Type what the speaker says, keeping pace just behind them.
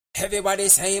Everybody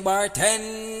say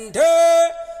bartender.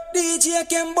 DJ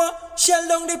Kimbo, shell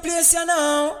down the place you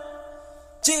know.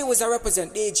 G was a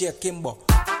represent DJ Kimbo.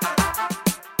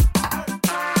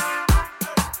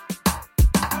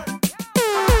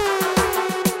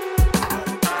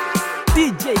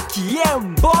 DJ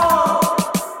Kimbo.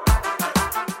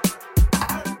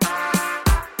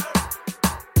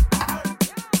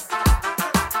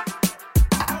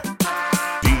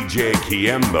 DJ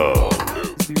Kimbo.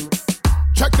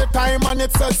 Check the time and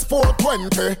it says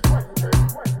 4:20.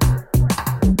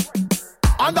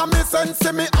 Under me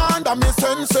sense, me under me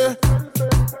sense.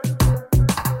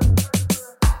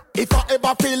 If I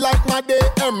ever feel like my day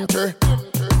empty,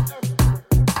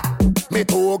 me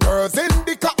two girls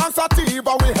Indica and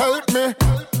Sativa will help me.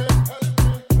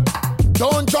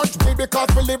 Don't judge me because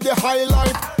we live the high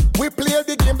life. We play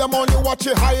the game, them only watch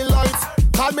the highlights.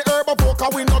 Call me herb poker,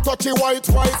 we not touch the white.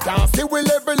 Can't see we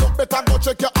level up, better go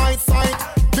check your eyesight.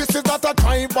 This is not a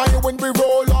drive-by when we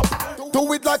roll up.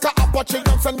 Do it like a Apache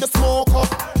and send the smoke up.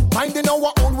 Minding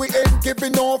our own, we ain't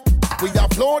giving up. We are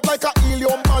float like a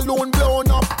helium balloon blown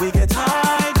up. We get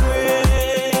high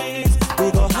grades,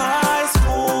 we go high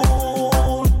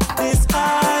school. This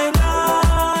high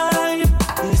life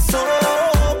is so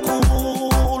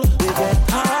cool. We get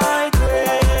high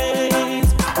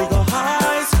grades, we go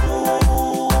high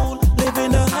school.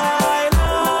 Living the high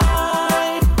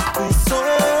life is so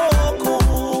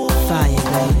cool. Fire,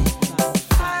 baby.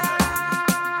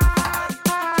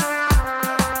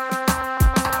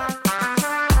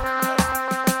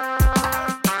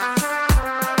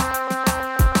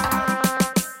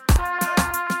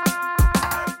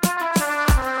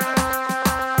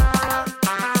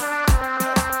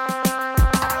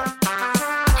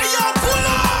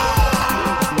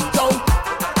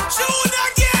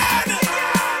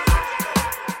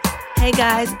 Hey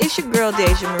guys, it's your girl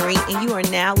Deja Marie, and you are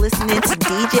now listening to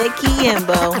DJ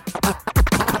Kimbo.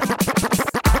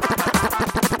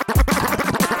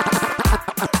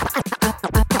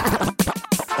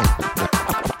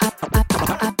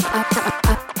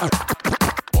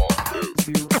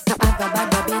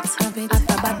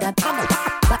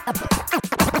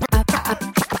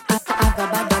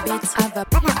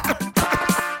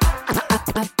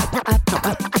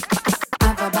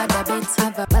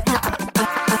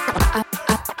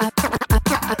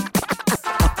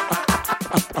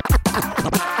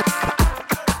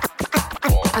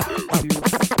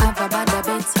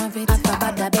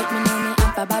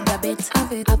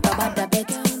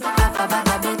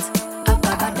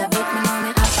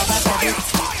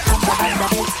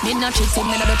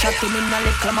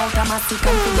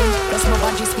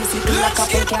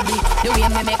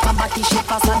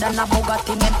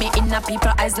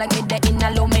 People eyes like me, they in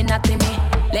Illuminati me.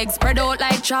 Legs spread out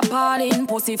like chapalin.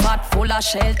 Pussy fat full of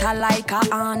shelter like a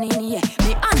awning. Yeah,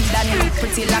 me underneath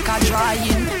pretty like a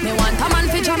drying. Me want a man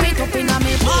fi jam it up in a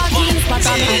me parking spot.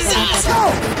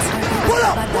 Pull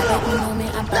up!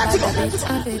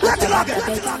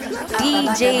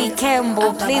 DJ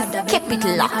Kimbo, please keep it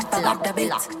locked.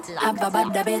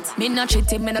 Me not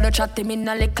cheating, me not do chatting, me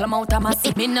not little amount of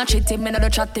mass. Me not cheating, me not do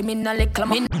chatting, me not little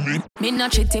amount. Me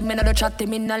not cheating, me not do chatting,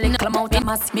 me not little amount of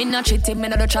mass. Me not cheating, me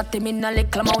not do chatting, me not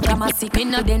little amount of mass. Me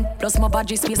not den plus my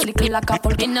body space little like a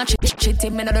full. Me not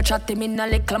cheating, me not do chatting, me not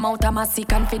little amount of mass.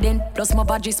 Confident plus my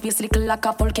body space little like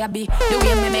a full cabby. The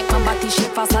way me make my body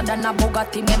shape faster than a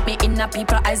Bugatti. Make me in a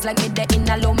people eyes like me, they in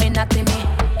Illuminati me.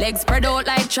 Legs spread out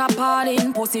like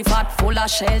chapalin. Pussy fat full of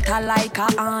shelter like a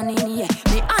awning. Yeah,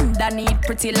 me underneath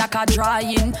pretty like a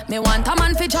drying. Me want a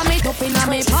man fi jam it up in a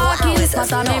me parking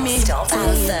spot. Me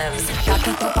cock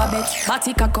it up a bit.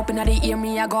 Body cock up in the ear.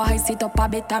 Me I go high sit up a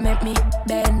bit and make me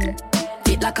bend.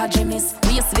 Fit like a Jimmy's.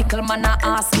 Waist little man a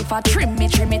ask if I trim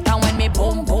it. And when me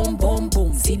boom, boom, boom,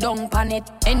 boom, sit down pan it.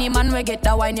 Any man we get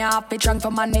the wine, you have to trunk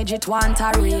for manage it. Want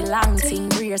a real long thing,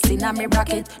 brace in a me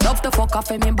bracket. Love to fuck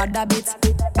off in me bad habits.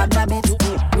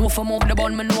 No for move the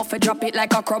bun, me no for drop it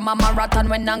like a crumb a marathon.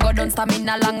 When I go down,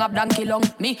 stamina long up donkey long.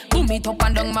 Me boom it up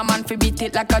and down, my man fi beat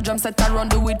it like a drum set around.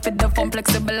 Do it for the fun,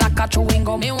 flexible like a chewing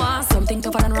gum. Me want something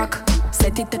tougher than rock.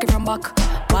 Set it, take it from back.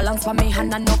 Balance for me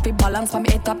hand and up it, balance for me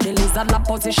head up. The lizard la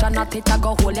position at it, I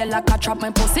go hold it like a trap. My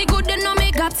pussy good, you know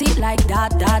me got it like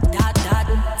that.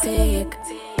 Take,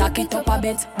 tack it up a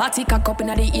bit. Body cock up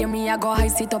inna the ear, me I go high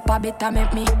sit up a bit and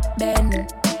make me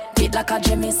bend. Fit fit like a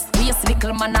gymnast. Waist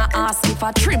little man a ask if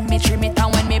I trim it,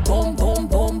 and when me boom, boom,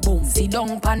 boom, boom, sit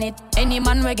down pan it. Any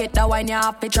man we get the wine, you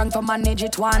have to drunk to manage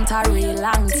it. Want a real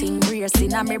long thing, brace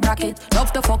in a me bracket.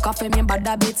 Love to fuck off him in bad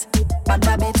habits.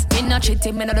 Me no cheat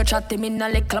him, me no do chat him, me no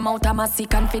little amount of massy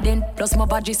confident. Plus my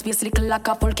body space little like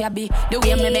a full cabby. The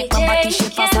way me make my body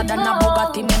shape faster than a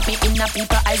Bugatti. Make me in a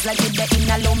people eyes like it, the in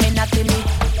a low me not me.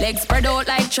 Legs spread out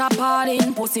like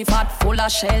chapardin. Pussy fat full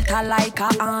of shelter like a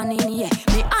awning. Yeah,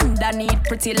 me underneath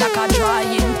pretty like a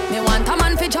drying. Me want a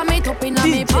man fi jam it up in a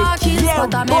me parking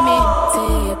spot. A me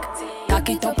take. Cock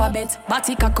it up a bit,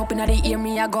 body cock up inna the ear.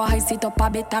 Me a go high sit up a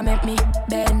bit and make me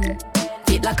bend.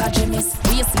 Fit like a gymnast,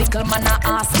 waist little man a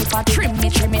ask if I trim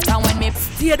it, and when me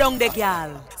stay down there,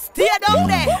 girl. Stay down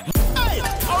there.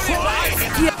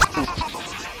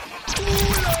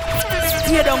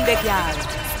 Stay down there, girl.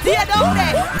 Stay down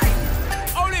there.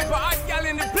 Only for hot girl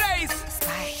in the place.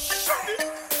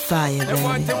 Fire, them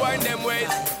want to wind them ways.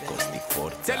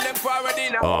 Tell them forward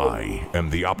in I am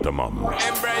the Optimum.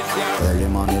 Early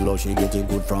morning low, she get it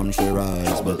good from she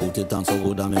rise. But put it on so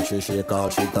good and make she shake all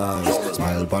she ties.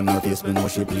 Smile upon her face, me know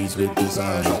she pleased with this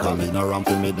eye. Coming around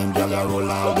to make them gyal roll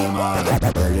out them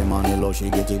eyes. Early morning low, she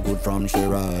get it good from she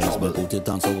rise. But put it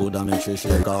on so good and make she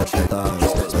shake all she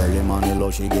ties. Early morning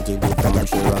low, she get it good from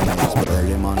she rise.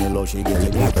 Early morning low, she get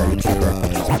it good from she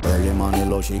rise. Early morning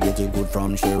low, she get it good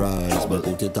from she rise. But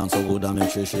put it on so good and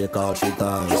make she shake all she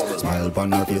ties. Smile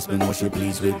upon her face, me know she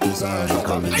pleased with this eye.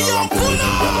 Coming around to me,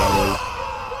 them gyal roll.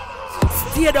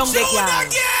 Stay down there, girl.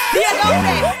 Stay down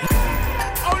there.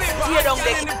 Stay down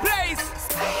there.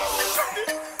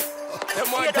 Them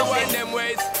want to wind them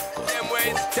ways.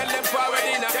 Tell them forward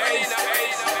in a face.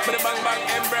 For the bang bang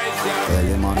embrace, yeah.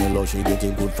 Early morning low, she get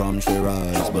it good from she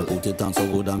rise. But put it on so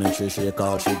good and make she shake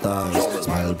all she ties.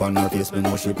 Smile upon her face, me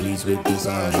know she pleased with this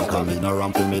eye. Coming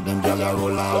around to make them gyal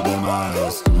roll out them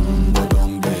eyes. Go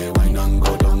down there, wine and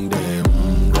go down there.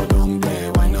 Go down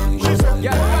there, wine and go down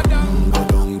there. Go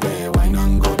down there, wine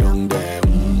and go down there.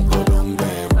 Go down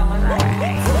there.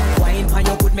 Wine for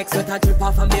your good, make sweat a drip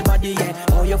off of me body, yeah.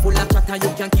 Oh, you full of chat and you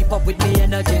can keep up with me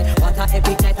energy. What a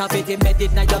epic night of it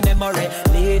embedded in your memory.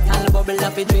 Little bubble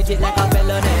up, it treat it like a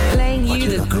felony. Playing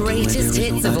you the greatest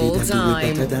hits of all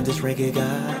time. Better than this reggae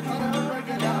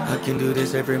guy. I can do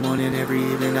this every morning, every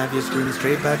evening. Have you screaming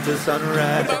straight back to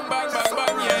sunrise. Go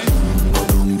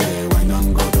down there, wine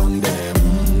and go down there.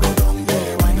 Go down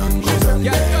there, wine and go down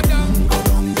there. Go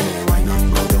down there, wine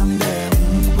and go down there.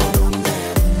 Go down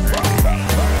there.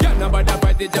 Yeah, nobody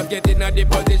fight it, just get in a the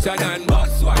position and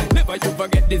boss one. Never you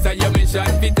forget this is your mission.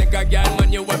 If you take a girl,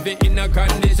 man, you have it in a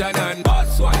condition and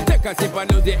boss one. Take a sip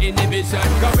and lose the inhibition.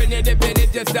 Cause when you dip in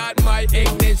it, you start my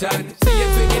ignition. See you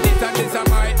swinging it and this is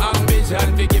my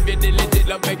ambition. We give it the legit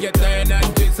love, make you turn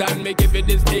and twist and me give it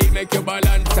the stick, make you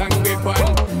balance and grip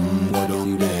on. Go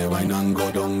down there, wine and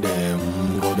go down there.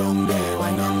 Go down there,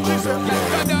 wine and go down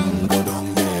there. Go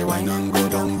down there, wine and go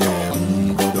down there.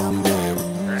 Go down there.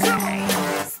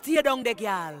 Stay down there,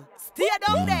 girl. Stay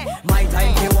down there. My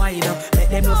time to wine up. Let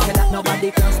them know say that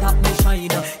nobody can stop me shine.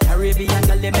 Caribbean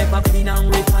girl, them ever clean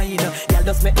and refine. Girl,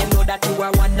 just make them know that you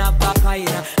are one of a kind.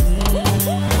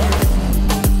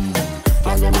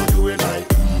 Girl, them a do it right.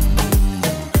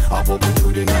 I pop it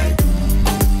through the night.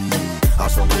 I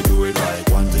saw me do it right.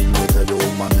 One thing they tell the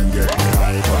woman, them get me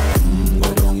hyper. Go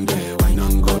down there, wine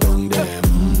and go down there.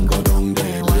 Go down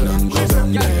there, wine and go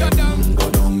down there. Go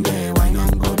down there, wine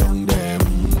and go down there.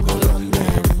 Go down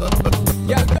there.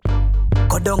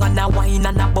 Go down and a wine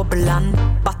and a bubble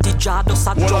and body jar does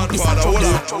a jump, is a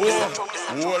trouble.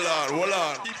 Hold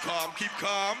on. Keep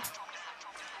calm.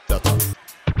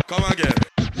 Come again.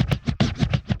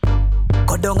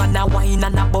 Go down and a wine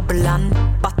and a bubble and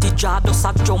body jar does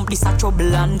a jump, this a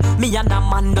trouble and me and a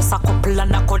man does a couple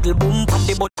and a cuddle boom pan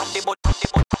the butt.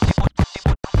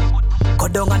 Go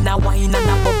down and a wine and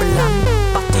a bubble and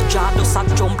body jar does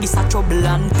a jump, this a trouble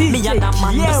and me and a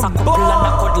man does a couple and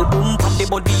a cuddle boom pan the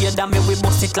body and me we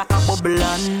bust it like a bubble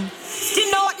and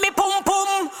you know what me pum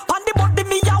pum pan the body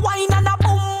me a wine and a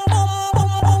boom boom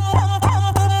boom boom boom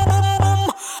boom boom boom boom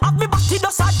have me body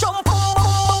does a jump boom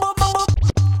boom boom boom boom.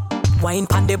 Wine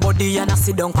pan the body and I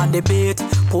sit down pan the beat.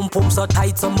 Pum pum so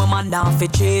tight so my man now fi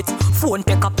cheat. Phone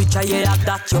take a picture yeah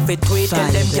that you fi tweet.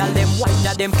 Tell them girl them wine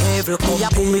at them cable. Me a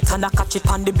boom it and I catch it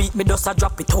pan the beat. Me just a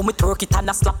drop it. How me twerk it and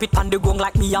I slap it pan the gong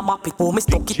like me a map it. How me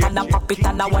stuck it and I pop it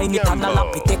and I wine it and I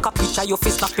lap it. Take a picture you fi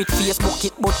snap it, Facebook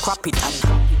it but crap it and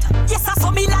yes I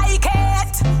saw me like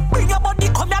it. Bring your body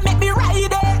come and make me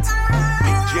ride it.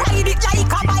 Ride it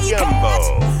like a bike it.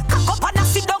 Cock up and I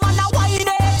sit down and I wine it.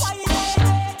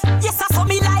 Yes, I saw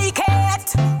me like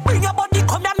it. Bring your body,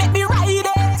 come and make me ride it.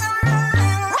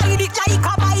 Ride it like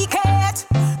a bike.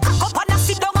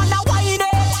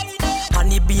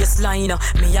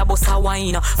 Me a bust a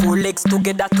wine. 4 legs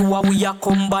together, 2 a we a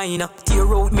combine.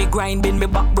 Tear out me grind, bend me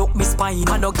back, broke me spine.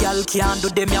 And no girl can't do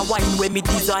them a wine when me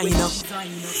design.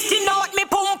 Skin out me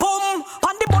pum pum,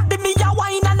 on the body me a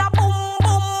wine and a boom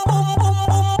boom boom boom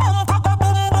boom boom, papa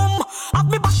boom boom. Have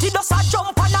me body does a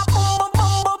jump and a boom boom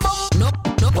boom boom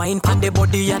boom. No, wine pon the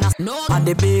body and a on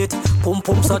the beat. Pum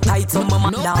pum so tight, so my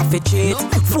man down fi cheat.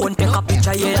 Phone take a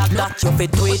picture, yeah, that you fi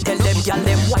tweet. Tell them gyal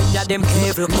them wine ya them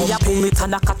careful. Me a pull it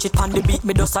and a catch it pon the beat.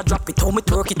 Me does a drop it, how me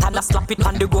twerk it and a slap it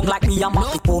pon the gong like me a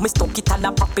map it. How me stuck it and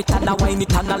a pop it and a wine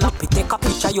it and a lap it. Take a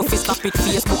picture, you fi snap it,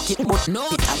 Facebook it, but no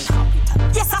it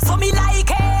and yes, I saw me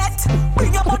like it.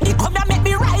 Bring your money, come and make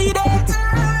me ride it.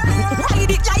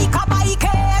 Ride it like a bike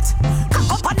it.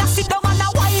 Cock up and a sit down and a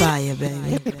wine. Fire,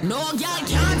 baby. No girl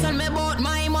can't tell me about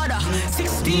my mother.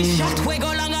 16 shots we go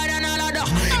longer than another.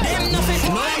 Them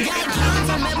nothing. No girl can't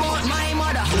tell me about my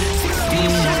mother. 16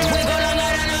 shots we go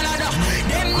longer than another.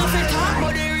 Them nothing talk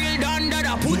about the real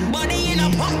dundada. Put body in a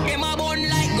pot, them a bun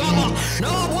like grubber.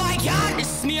 No boy can't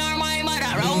diss me or my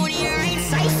mother. Round here ain't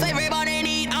safe, everybody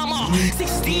need ammo.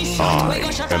 16 shots we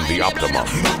go shot and the Optimum.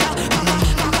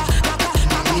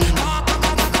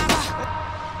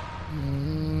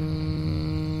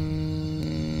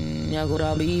 You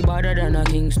coulda be better than a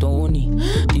King Stony.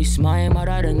 This my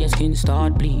mother, then your skin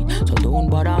start bleed. So don't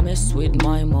bother mess with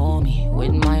my mommy,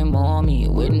 with my mommy,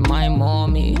 with my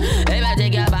mommy. If I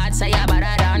take your bad, say you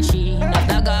better than she. If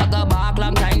the gaga bark,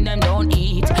 long time them don't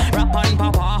eat. Rap and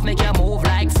pop off, make you move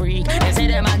like freak. They say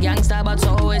them a gangster, but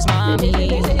so is mommy.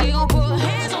 They gon' put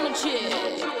hands on the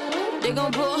chick. They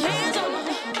gon' put hands on the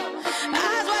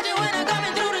eyes watching when I'm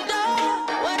coming through the door.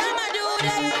 What I'ma do,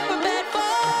 they ain't prepared for.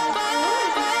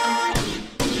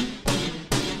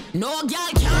 No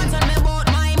girl can't tell me about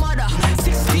my mother.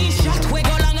 16 shots we go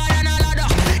longer than a ladder.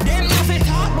 Them nothing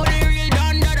talk but the real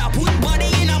dundada. Put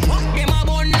body in a pot, them a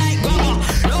bun like gummer.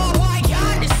 No boy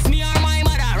can't diss me or my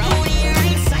mother. Round here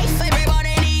ain't safe,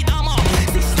 everybody need ammo.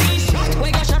 16 shots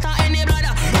we go shut out any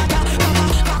bladder.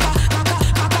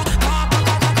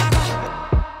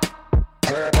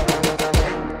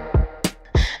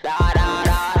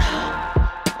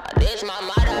 This my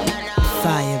mother, you know.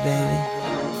 Fire, baby.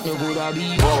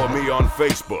 Follow me on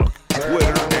Facebook,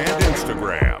 Twitter, and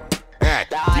Instagram at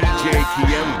DJ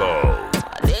Kiembo.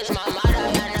 This my mother,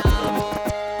 you know.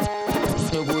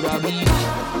 You coulda be.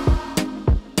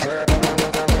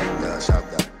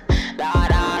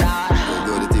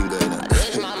 Do the thing going on.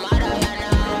 This my mother, you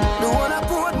know. The one I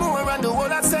put more and the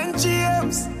one I sent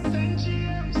James.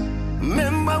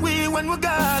 Remember we when we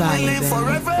got Fire, we live baby.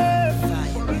 forever.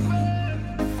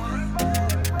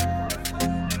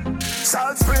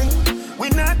 Salt Spring, we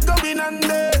not going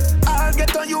under. I'll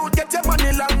get on you, get your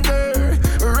money longer.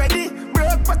 Ready,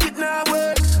 broke pocket now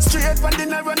work. Straight from the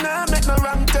narrow now, make no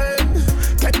wrong turn.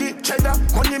 Get the cheddar,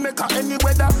 money maker any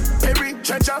weather. Perry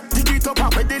treasure, dig it up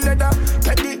with the leather.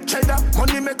 Get the cheddar,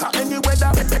 money maker any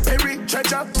weather. Perry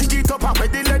treasure, dig it up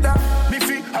with the leather. Me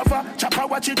fi have a chopper,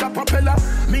 watch it a propeller.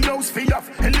 Me house fi off,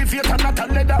 elevator not a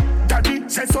leather. Daddy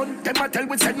say son, them a tell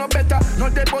we say no better. No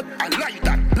dead but I like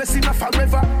that, blessing a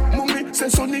forever. Mummy say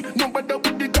sonny, no better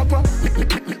with the copper.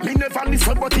 Me never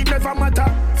listen but it never matter.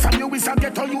 From you is a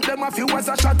ghetto you, them a few as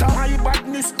a shatter. My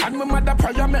badness and my mother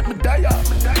prayer make me die.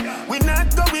 We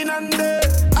not going under.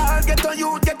 I'll get on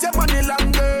you, get your money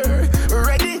longer.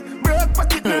 Ready, broke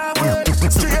pocket now work.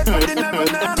 Straight from the narrow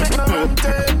now, make no wrong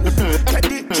turn. Get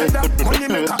the cheddar, money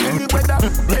maker any weather.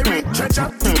 Perry treasure,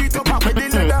 dig it up with the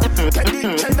leather. Get the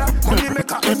cheddar, money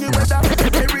maker any weather.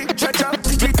 Perry treasure,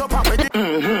 dig it up with the.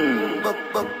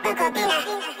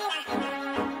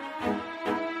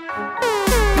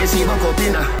 We see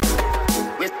Bokopina.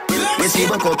 We see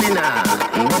Bokopina.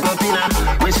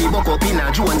 Bokopina. We see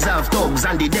Bokopina. Jones have thugs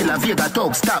and the De La Vega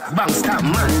thugs. Stop, bang, stop,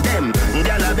 man, them.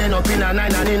 Gyal been up in a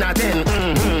 9 and in a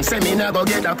 10. Say me nah go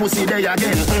get a pussy day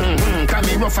again. Can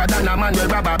me rougher than a man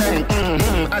with rubber band.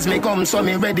 As me come, so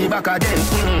me ready back again.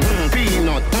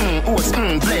 Peanut, oats,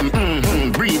 blem.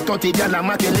 Breed 30 gyal a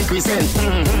make liquid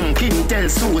scent. Kim tell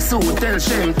Sue tell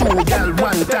Shem. 2 gyal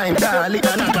one time, darling,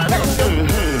 and a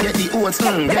get the oats,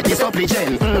 get the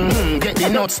supplement. Get the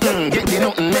nuts, get the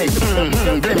nothing made.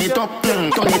 Blame it up,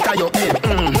 turn it to your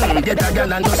head. Get a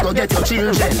girl and just go get your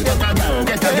children.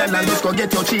 Get a girl and just go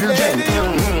get your children.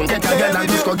 Get a girl and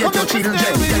just go get your children.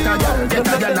 Get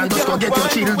a girl and just go get your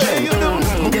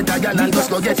children. Get a girl and just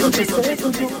go get your children.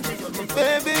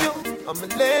 Baby, you, I'm a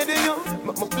lady, you.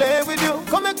 Make me play with you.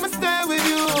 Come make me stay with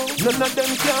you. None of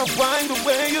them can find the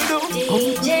way you do.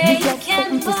 DJ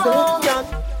Kenpo.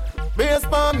 Brace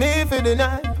for me for the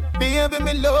night. Baby,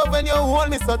 me love when you hold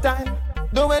me so tight.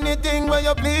 Do anything when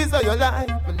you please or you like.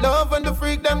 Love when the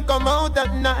freak them come out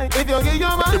at night. If you give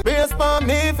your man brace for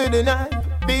me for the night.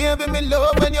 Baby, me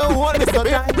love when you hold me so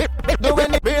tight. Do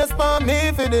when the brace for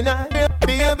me for the night.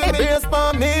 Baby, me brace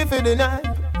for me for the night.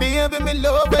 Baby, me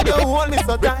love when you hold me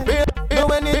so tight. Do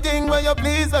anything when you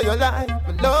please or you like.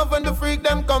 Me love when the freak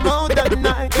them come out at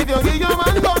night. If you give your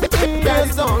man gun,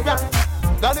 that's alright.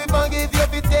 God will forgive you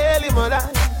if you tell him a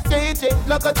lie. Straight it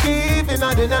like a thief in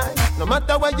the night. No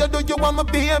matter what you do, you want my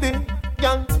baby.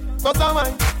 Young, cause I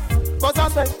wine, cause I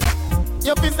say.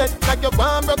 You feel set like your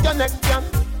bomb broke your neck, young.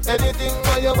 Anything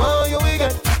where you want, you will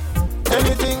get.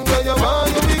 Anything where you want,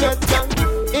 you will get, young.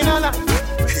 In a life,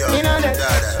 in a day,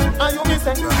 and you miss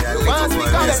it. You want me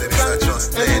collect,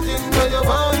 anything where you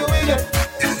want, you will get.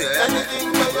 Anything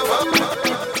where you want.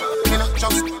 In a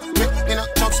jumps, in a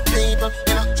jumps, people,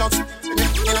 in a jumps, in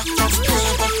a jumps,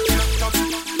 people, in a jumps,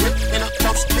 in a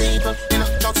jumps, people, in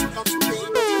a jumps,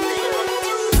 people.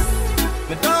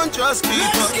 Me don't trust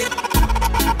people.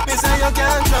 Me say you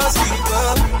can't trust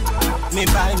people. Me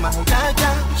buy my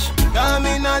cash. Cause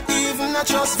me not even a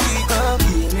trust people.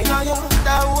 Give me no yo,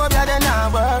 that hope you then I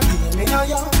work. Give me no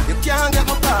yo, you can't get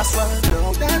my password.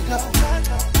 No, that no.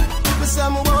 Me say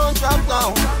me won't drop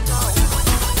down.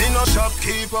 Me no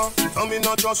shopkeeper, and me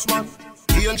no trust man.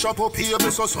 He ain't shop up here,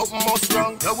 so something must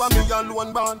wrong. You want me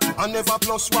alone band, and never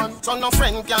plus one. So no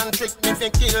friend can trick me, fi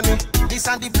kill me. This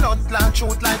and the blood clot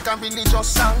truth like a religious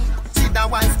song. See the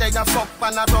wife they a fuck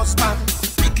and a husband.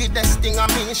 Wickedest thing I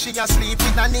mean, she a sleep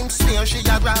with an him sneer. She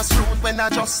a grassroots when I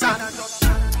just sang.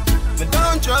 Me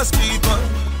don't trust people.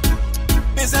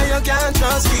 Me say you can't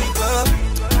trust people.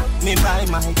 Me buy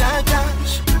my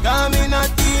cash. Cause me not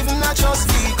even a trust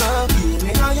people. Give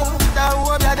me no yo, that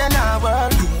hope you then I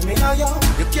work. Give me no yo,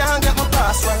 you can't get my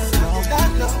password. No, that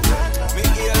no. Me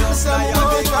hear you say you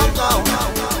big up now.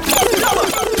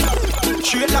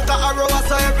 Straight like a arrow,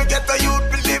 so every ghetto youth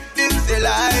believe this the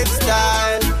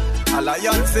lifestyle.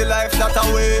 Alliance life that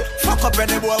away. Fuck up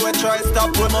any boy we try stop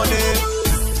with money.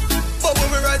 But when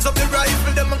we rise up the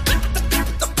rifle, them up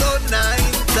down 9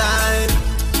 times.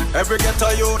 Every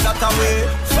ghetto you that away.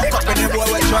 Fuck up any boy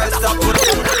we try stop with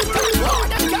money.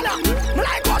 Me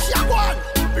like what she a go on.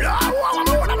 Me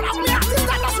artist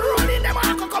that just rolling them.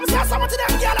 I can come say something to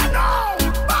them girl and now.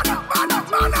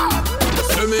 Man up.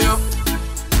 Tell me up.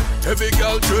 Heavy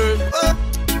girl train.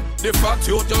 The fact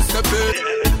you just step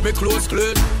in. Me clothes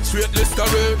clean, straight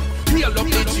Listerine. Me love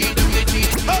the G, them the G.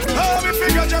 Oh, me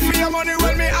figure just for your money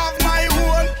when me have my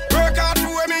own. Work hard for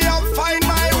when me have find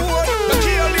my own. The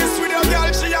kill this with your girl,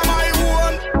 she a my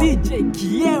own. DJ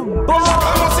Kiembo.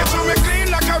 I must say to me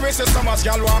clean like a racist. So much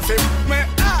girl want to me.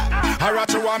 I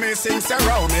rather want me sing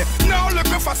around me. Now look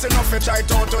me fast enough to try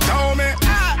to tell me.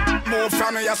 Move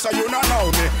from me, so you don't know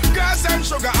me. Girls and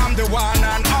sugar, I'm the one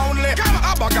and only. Come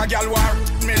a bag a girl war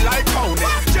me like pony.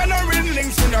 Genuine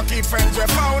links when you keep friends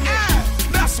with phony.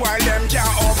 That's why them can't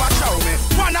overshow me.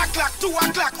 1 o'clock, 2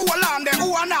 o'clock, hold on them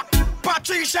who are not.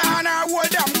 Patricia and her hold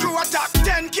them crew attack.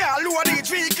 10 car load each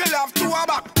vehicle have 2 a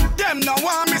back. Them no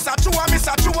one miss a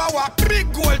walk. Big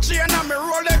gold chain and me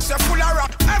Rolex full of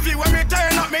rock. Everywhere me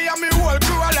turn up me and me whole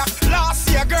crew a lock. Last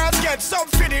year girls get sub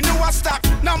for the newer stock.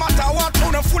 No matter what,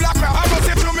 who no full of crap. I must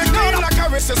say to me clean like a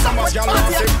racist. So much y'all want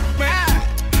to me.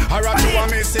 I rather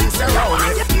want me sing around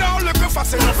me. Now look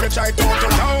fast enough to try to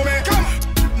tell me. Come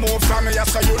move from me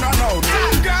so you don't know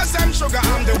me. Girls and sugar,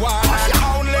 I'm the one and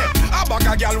only. A bag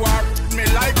a girl war me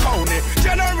like pony.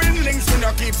 Genuine links when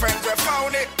you keep friends with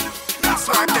phony. That's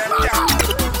why them can't.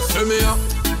 Send me up,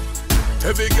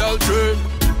 heavy girl train.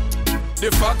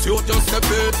 The fact you just step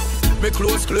in. Me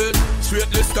clothes clean, straight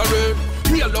Listerine.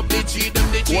 Me love the G, them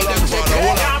the G, them check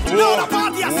it. No, the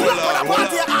party is slap, the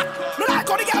party is hot. Me like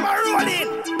how they get my rolling.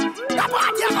 The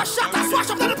party is a shot and swash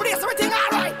up to the place, everything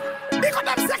alright. Because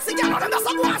them sexy girl, them just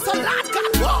a go and so lad cat.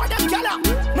 Oh, them killer.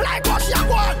 Me like how she a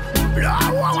go on. Me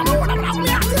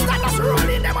artist that just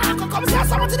rolling them. I can come say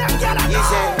something to them girl and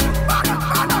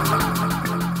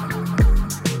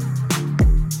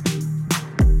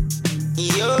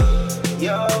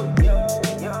Yo.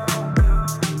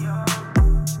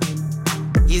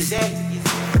 You say,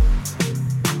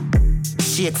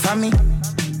 shake for me.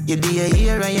 You do your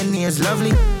hair and your nails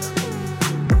lovely.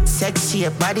 Sexy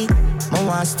your body, I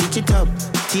want to stitch it up.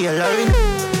 Tailoring.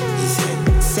 You say,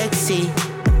 sexy,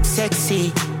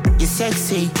 you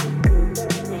sexy.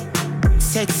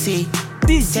 Sexy,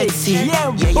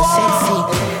 yeah, you sexy.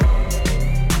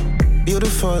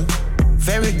 Beautiful,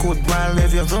 very good, man.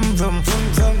 Live your vroom.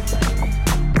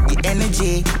 Your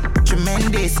energy,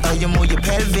 tremendous. Oh, you move your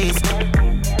pelvis.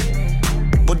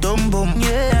 Boom,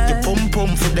 yeah. You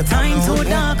pum for the time too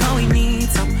dark, how we need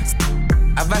some.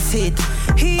 Have a seat,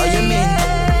 yeah. Oh, you mean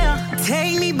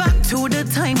Take me back to the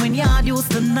time when yard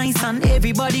used to nice and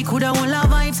everybody could have all our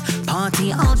vibes.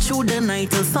 Party all through the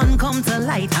night till sun come to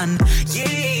light and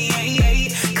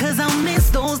cause I miss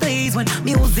those days when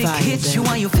music hits you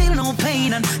and you feel no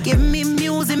pain and give me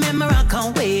music, memory I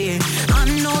can't wait. I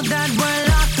know that we're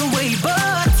locked away,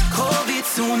 but COVID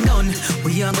soon done.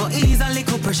 We are go ease a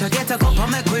little pressure, get a cup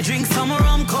and make we drink some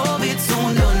rum. COVID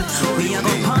soon done. We are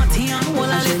go party and hold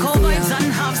a little vibes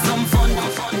and have some fun.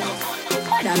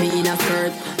 Whether me in a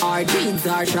skirt or jeans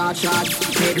or short shorts,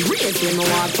 head race when me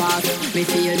walk past. Me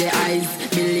feel the eyes,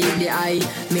 believe the eye.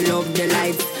 Me love the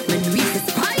lights, when we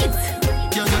despite.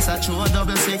 You're just a true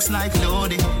 66 like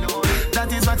Lodi.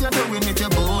 That is what you're doing with your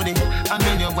body. I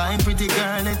mean you're wine pretty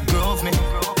girl, it drove me.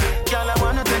 Girl, I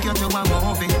wanna take you to a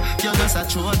movie. You're just a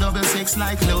true 66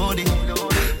 like Lodi.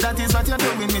 That is what you're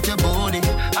doing with your body.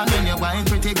 I mean you're wine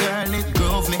pretty girl, it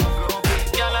drove me.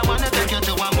 Girl, I wanna take you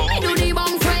to a movie. Me do the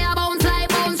bounce fire, bounce like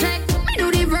bounce check. Me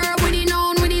do the verb with the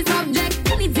noun with the subject.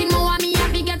 Anything more want me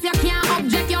happy get you can't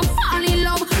object. You fall in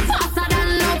love faster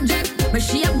than love jet. But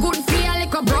she have good feel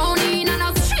like a brownie and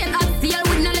a straight as steel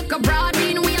with no like a broad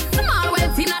bean. We a small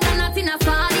well thinner than a tin a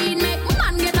sardine. Make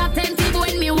man get attentive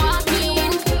when me walk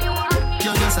in.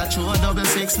 You're just a true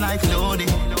 66 like Lodi.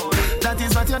 That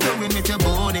is what you're doing with your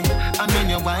body. I mean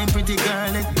you're wine pretty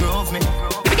girl, it drove me.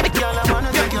 Girl, I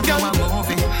wanna take you to a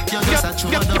movie. You're just a true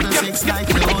 66 like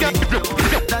Lodi.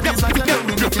 That is what you're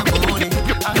doing with your body.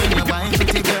 I mean you're wine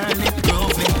pretty girl, it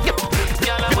drove me.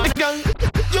 Girl, I wanna... Girl,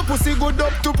 your pussy good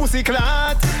up to pussy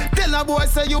clot. Tell a boy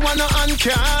say you wanna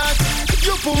uncat.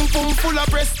 You pum pum full of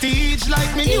prestige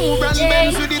like me new brand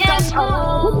Benz with the top.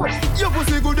 Your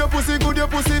pussy good, your pussy good, your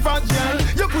pussy fat girl.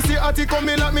 Your pussy atty come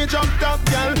me like me drop top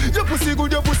girl. Your pussy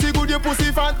good, your pussy good, your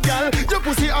pussy fat girl. Your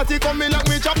pussy atty come me like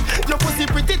me drop. Your pussy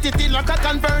pretty titty like a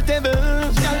convertible.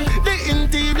 Girl, the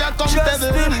interior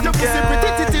comfortable. Your pussy pretty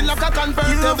titty like a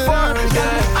convertible. Girl,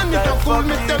 and it a cool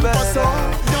me temper so.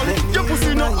 Girl, your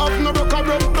pussy no up no rock a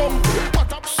rub down.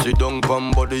 Sit down,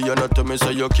 pan body, and not tell me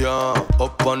say you can't.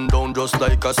 Up and down just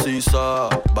like a seesaw.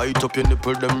 Bite up your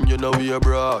nipple, them you know we a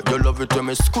bra. You love it when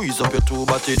me squeeze up your two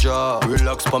body jaw.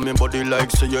 Relax pa me body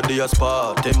like say you're the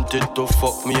spa. Tempted to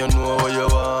fuck me, you know what you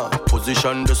want.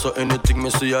 Position this so anything me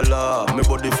see a law. Me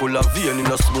body full of vein in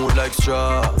a smooth like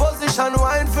straw. Position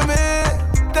wine for me.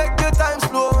 Take your time,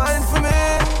 slow wine for me.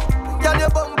 Girl, you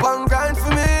bump and grind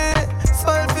for me.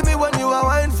 Smile for me when you are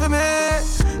wine for me.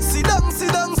 Sit down,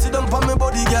 sit down, sit down pon me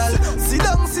body, girl. Sit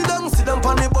down, sit down, sit down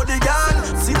pon me body, girl.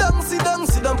 Sit down, sit down,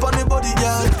 sit down pon me body,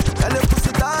 girl. Girl, your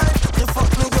pussy tight, you fuck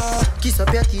me, girl. Kiss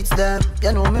up your tits, them.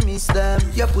 You know me miss them.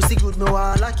 Your pussy good, me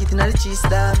want like it in the cheese,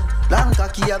 them. Long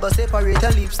cocky, I go separate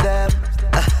your lips, them.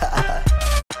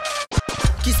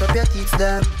 Kiss up your tits,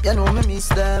 them. You know me miss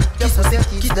them. Kiss up your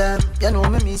tits, them. You know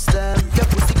me miss them. Your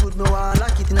pussy good, me want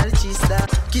like it in the cheese, them.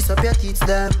 Kiss up your tits,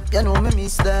 them. You know me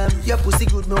miss them. Your pussy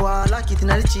good, me want like it in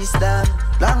the cheese, them.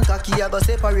 Long cocky, I go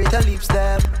separate your lips,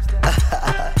 them.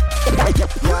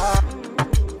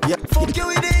 Yeah. Fuck you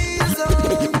with the ease.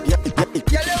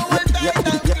 Yellow and tight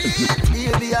and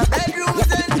clean. Baby, a bedroom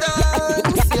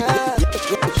sentence. Yeah.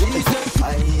 Jesus.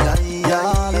 Aye.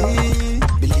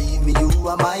 Believe me, you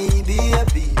are my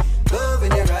baby.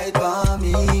 Loving you right for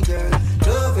me, girl.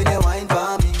 Loving you wine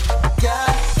for me.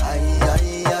 Yeah. Aye.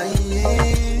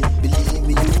 Believe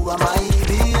me, you are my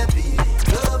baby.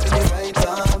 Loving you right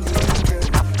for me, girl.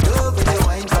 Loving you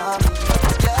wine for me.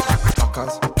 Yeah.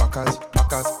 Backers.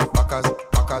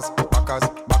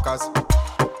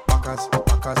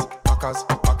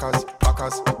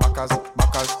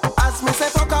 As me say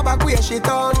fuck her back where she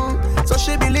done. So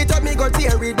she believe up me go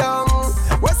tear it down.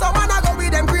 Where someone a go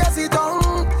with them crazy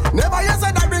tongue. Never you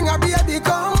said that bring a baby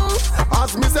come.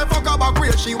 As me say fuck her back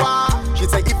where she want. She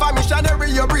say if I'm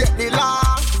missionary you break the law.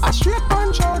 A straight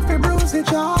punch out fi bruise the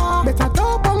jaw. Better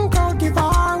top punk out give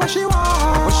her what she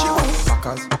want. What she want.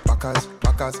 Backers.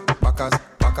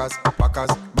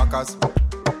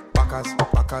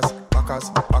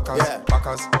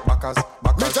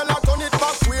 Me tell her turn it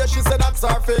back where she said that's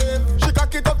her fave. She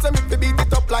cock it up, say me fi beat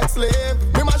it up like slave.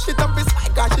 Me mash it up, it's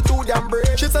like cause she too damn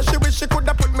brave. She said she wish she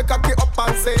coulda put me cocky up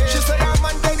and say. She say her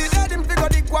man tell the dead him figure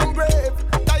dig one grave.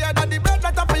 Tired of the bed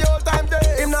that up for your time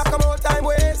day. Him not come out time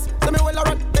waste. So me well a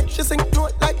run, make she sing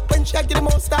note like when she get the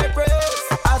most high praise.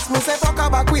 As me say fuck her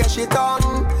back where she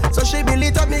done. So she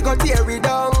believe up me go tear it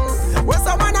down. Where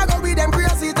someone a go with them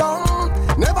crazy tongue.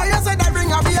 Never you said that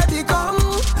bring a baby come.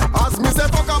 As me say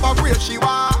fuck her back where she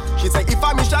want. She say if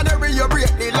I'm missionary you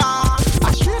break the law.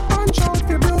 A straight punch out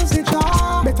fi bruise the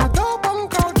jaw. Better top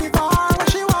punk out give her what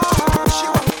she want. She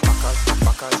want.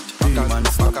 Backers.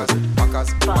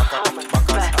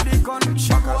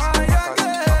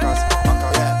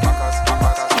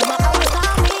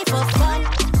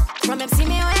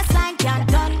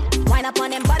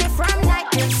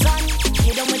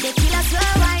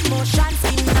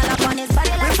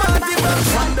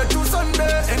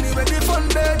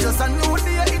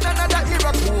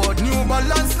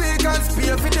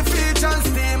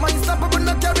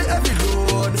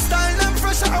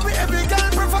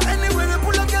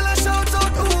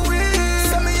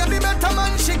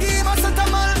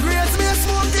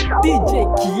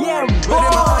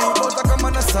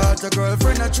 But your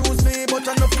girlfriend I choose me, but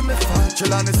I know for me fault. Chill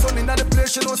on the sun in the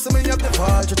place, she know see me have the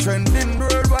fault. You trending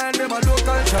worldwide, them a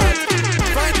local chart.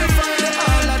 Find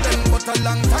all of them, but a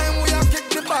long time we have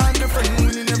kicked the band. The friend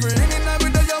winning every inning, and with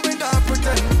the young we not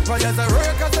pretend. Fires a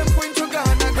work as them point to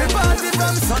Ghana again. We party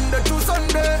from Sunday to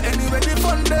Sunday, anyway the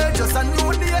fun day. Just a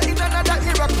new day in another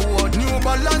era code. New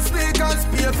balance sneakers,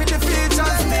 pay for the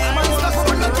features. Name and stuff,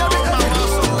 but not carry any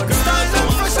load. Style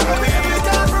and fashion, we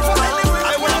can't perform anyway.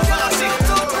 I want to pass it.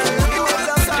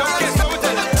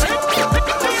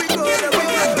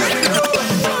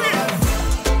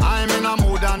 I'm in a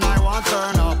mood and I want to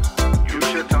turn up. You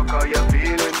should talk how you're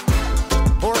feeling.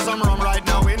 Pour some rum right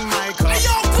now in my cup. I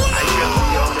can see how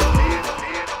you're feeling.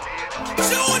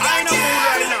 I'm in a mood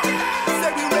right now.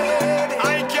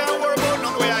 I can't worry about no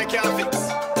way I can't fix.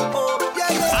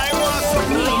 I want some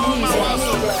rum, I want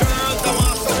some girls, I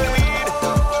want some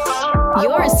weed.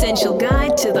 Your essential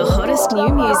guide to the hottest new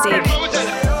music.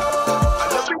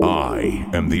 I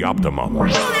am the Optimum.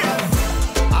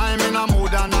 I'm in a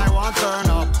mood and I want to turn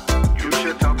up. You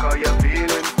should talk how you're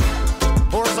feeling.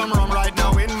 Pour some rum right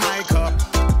now in my cup.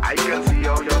 I can see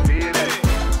how you're feeling.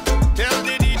 Tell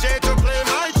the DJ to play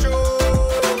my show.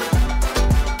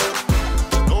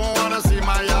 Don't wanna see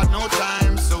my yard no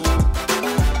time soon.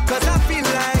 Cause I feel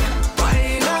like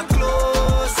wine up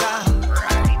closer.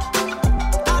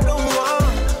 I don't want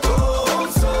to go home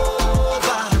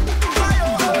sober.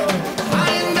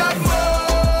 I'm that mode.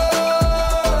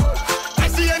 I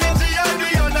see energy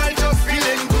and I just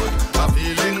feeling good. I'm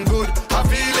feeling good, I'm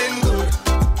feeling good.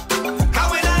 How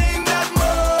when I in that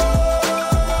mode,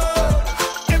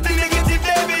 if the negative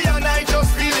baby and I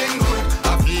just feeling good.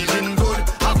 I'm feeling good,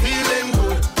 I'm feeling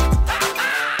good.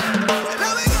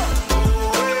 Let me go.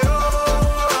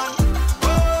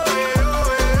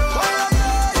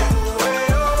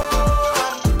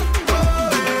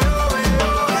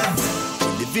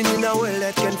 Living in a world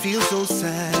that can feel so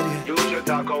sad. You should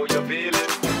talk how you're feeling.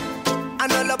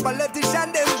 And all the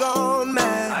politicians, them gone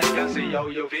mad. I can see how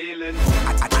you're feeling.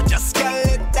 I just can't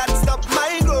let that stop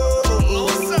my growth.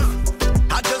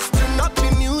 I just turn up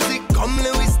the music, come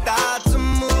let we start to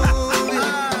move. I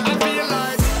feel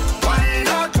like wine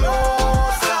up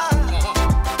closer.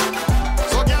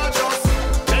 So girl just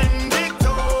bend it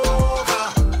over.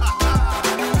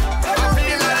 I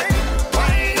feel like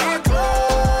wine up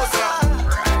closer.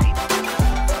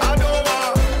 I don't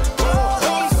want to go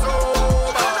home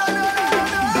sober.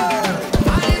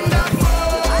 I'm that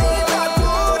mode.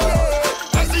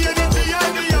 I see energy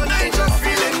and I just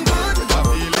feeling good. I'm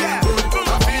feeling good,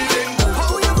 I'm feeling good.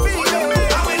 How you feeling?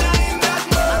 And when I'm in that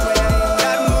mood,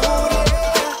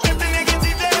 if the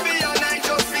negative baby and I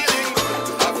just feeling good.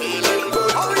 I'm feeling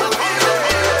good, I'm feeling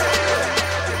good.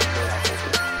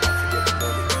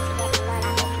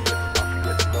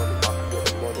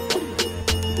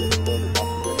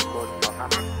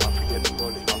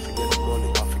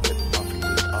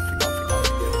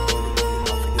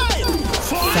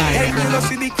 Hey, you know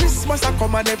see the Christmas I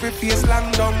come and every face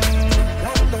long down.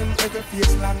 Every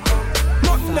face long down.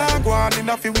 Nothing I go on in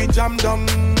a fi we jam down.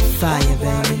 Fire,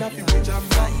 baby.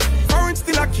 Current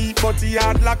still a keep but the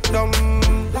yard locked down.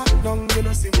 Locked down, you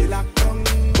know see me locked down.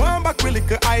 One back with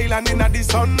little island in the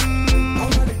sun.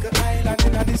 Little island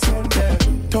in the sun, yeah.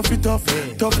 Tough it tough,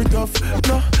 tough it tough.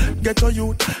 No, get a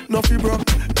youth, no fi broke.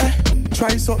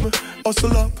 Try something,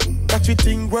 hustle up. Watch your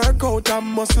thing work out and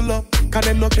muscle up. Cause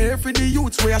them not care for the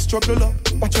youths where I struggle up.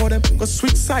 Watch how them go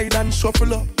switch side and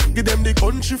shuffle up. Give them the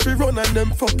country fi run and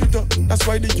them fuck it up. That's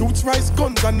why the youths rise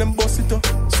guns and them bust it up.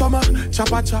 Summer,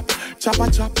 chopper chop, chopper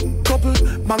chop. Couple,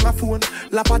 manga phone,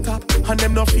 lap a tap. And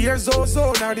them no fear zo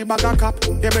nor the bag a cap.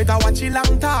 You better watch it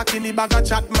long talk in the bag a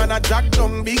chat. Man a jack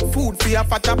down big food for a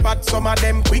fat a pat. Some of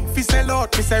them quick fi sell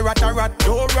out. Me say rat a rat.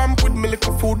 No ramp with me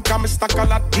little food cause me stack a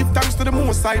lot. Give thanks to the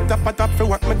most I tap a tap for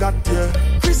what me got, yeah.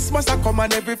 Christmas I come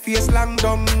and every face long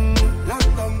down. Long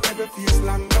down, every face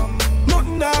long down.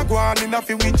 Nothing I go on in a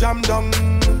fi we jam down.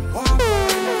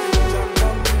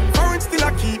 Current still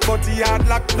a keep but the yard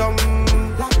locked down.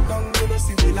 Locked down, you know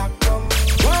see we locked down.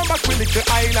 One back with little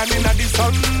island in the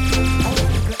sun.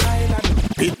 Little island.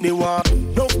 Pitney want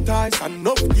enough ties and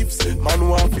enough gifts. Man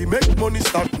want fi make money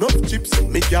start enough chips.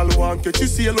 Me gal want catch she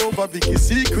sail over Vicky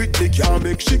secret. Me can't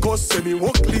make she go send me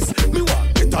work list. Me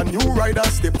want get a new rider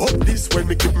step up this. When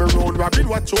me keep me round Robin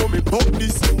watch how me pop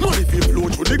this. Money fi flow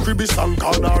through the cribby song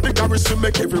corner. The garrison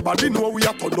make everybody know we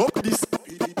are turn up this.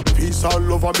 Peace and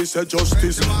love and me say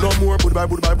justice. No more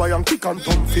goodbye and kick and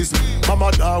thumb fist.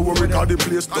 Mama da worry cause the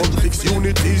place done fix.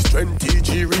 Unity, strength,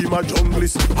 TG, Rima,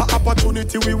 junglist. A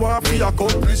opportunity we want to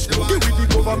accomplish. Give with the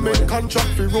government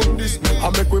contract we run this. I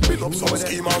make we build up some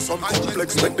scheme and some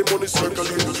complex. Make the money circle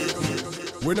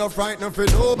in. We not frightened for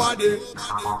nobody,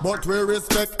 but we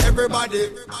respect everybody,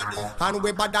 and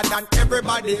we better than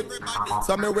everybody.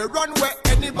 So me we run where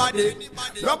anybody.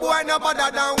 No boy no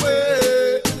better than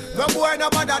we. No boy no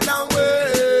better than we.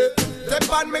 Step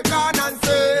on me can and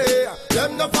say,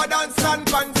 them no for dance and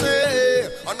fancy.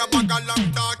 On a bag of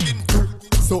long talking.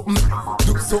 Something,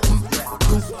 do something,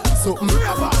 do something, do something,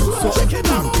 do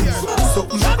something, do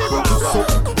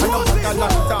something. On a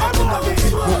bag of long talking.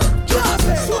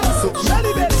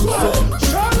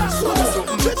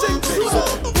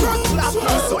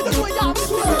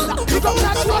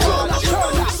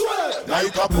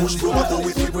 Like a push to a go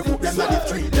with it, we put them at the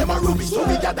tree. Them a rubbish, so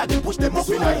we gather them, push them up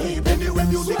in a heap. Anyway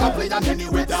music a play and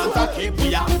anyway dance a keep.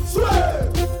 We a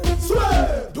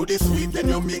swear. Do the sweet, then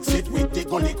you mix it with the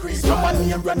gully creep. Some a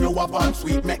name run you up on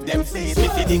sweet, make them say it. Me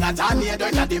sitting at a near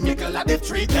down at the middle of the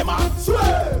street. Them a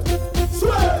swear.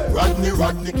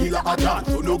 Rodney, killer a dance,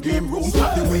 so no game room.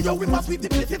 Have the way you we must sweep the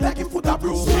place like him foot a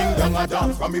broom. Sing down a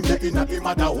dance from him there in a him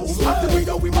at the home. Have the way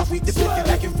you we must sweep the place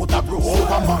like him foot a broom.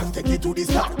 Over man, take it to the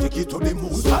start, take it to the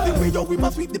moon. Have the way you we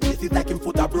must sweep the place like him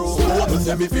foot a broom. Oh, to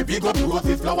say me fi big up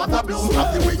roses, flowers a bloom.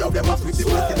 Have the way you we must sweep the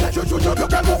place like you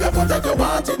can move your foot if you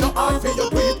want it. No hard for your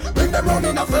tweet. Bring them round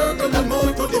in a circle and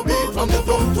move to the beat. From the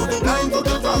drum to the blind to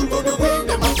the drum to the wing.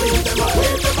 Them a swing, them a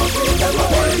wave, them a swing, them a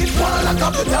wave. One like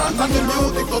up the dance and the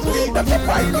music so sweet. Them a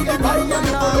fight to the bite and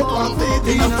the pull up and seat.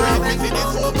 In a frame, we see the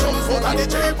soap jumps out of the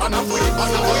jeep. And a wave,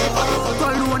 and a wave, and a wave.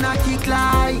 Colonna kick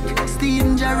like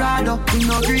Steven Gerrard. We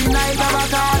no green like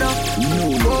avocado.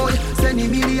 No boy, send the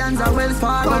millions of Wells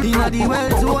Fargo. Inna the well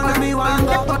zone of me want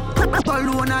go.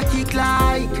 Colonna kick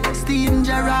like Steven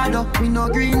Gerrard. We no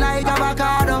green like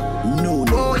avocado. No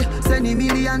boy, send the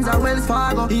millions of Wells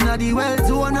Fargo. Inna the well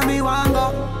zone of me want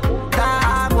go.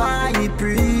 Dog, why you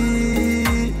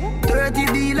pre? 30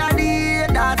 bill a day,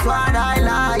 that's what I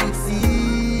like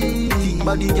see.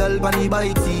 Body girl, body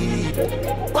bite see.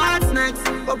 What's next?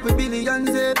 Up with billions,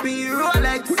 AP,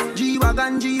 Rolex,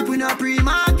 G-Wagon, Jeep, we no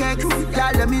pre-market.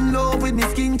 Girl, them in love with me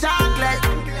skin chocolate.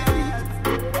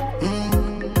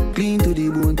 Clean to the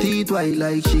bone, teeth white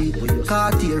like sheet.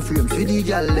 Cartier frames for the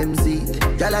girl, them seat.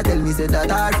 Girl, I tell me, say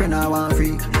that her friend I want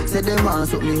freak. Say them want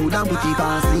something who don't put it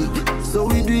on sleep. So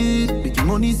we do it, make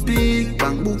money speak.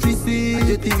 Bank book we see.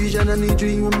 The vision and the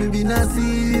dream when me be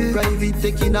nasty. Private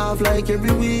taking off like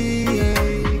every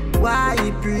week. Why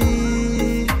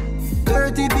pre?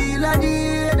 30 bill a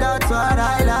day, that's what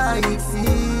I like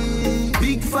see.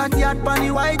 Big fat yacht pon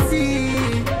the white sea.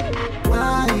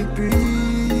 Why pre?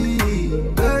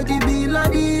 30 bill a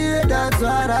day, that's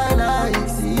what I like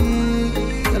see.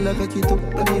 I like a kid up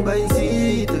and me buy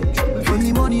seat. When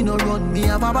the money no run, me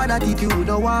have a bad attitude.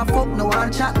 No one fuck, no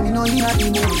one chat, me no in the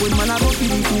mood. When man a go for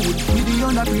the food, me the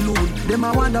under prelude. Them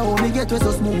a wonder how me get way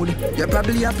so smooth. You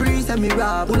probably a priest and me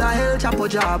rob, full of hell chop a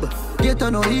job. Get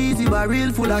on no easy, but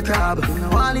real full of crab.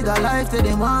 One little life, say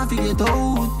them want to get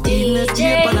out. Even a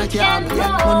scrape on a cab.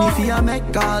 Get money for a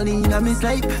make, call in a miss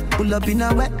like. Pull up in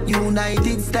a wet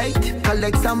United States.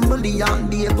 Collect some bully on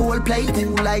the gold plate.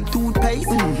 Who like toothpaste,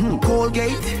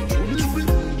 Colgate.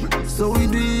 So we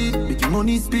do it, make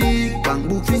money speak. Bank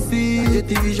book we see. Get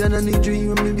the vision and the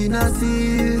dream when me be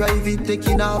nasty. Private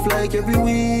taking off like every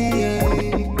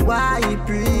week. Why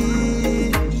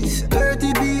pre?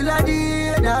 30 bill a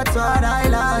day, that's what I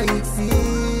like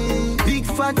see. Big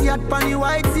fat yacht pon the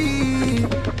white sea.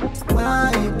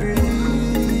 Why pre?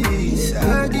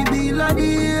 30 bill a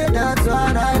day, that's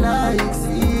what I like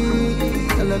see.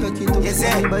 I love a kid up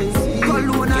by sea.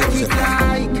 Colonna kick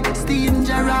like Steven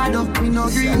Gerrard. We no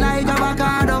green like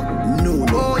avocado. No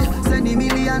boy, send the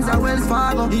millions of Wells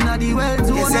Fargo. Inna the well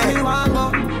zone of me want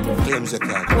go. Claims the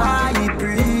car. Why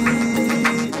pre?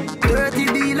 30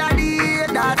 bill a day,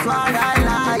 that's what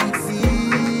I like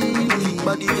see.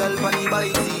 Body girl, body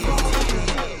bite see.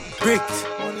 Brick,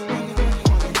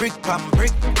 brick pam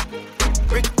brick,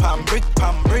 brick pam brick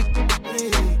pam brick,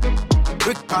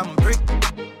 brick pam brick,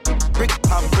 brick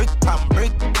pam brick pam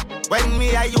brick. When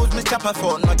me I use my chopper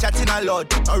phone, no chatting a lot.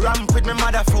 No ramp with my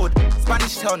mother food,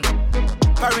 Spanish town,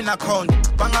 foreign account,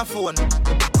 bang a phone,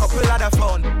 couple other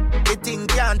phone. The thing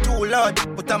can't too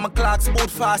loud, but I'm a clock boot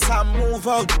fast and move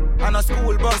out. On a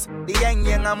school bus, the young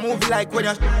I move like when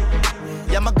you.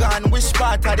 Yeah, my gun, which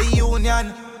part of the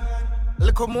union?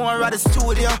 Look more at the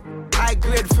studio. I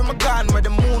grade from a gun where the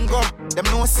moon go. Them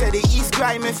no say the East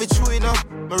crime if it's true enough.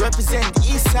 Me represent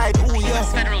East Side, ooh yeah.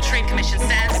 U.S. Federal Trade Commission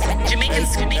says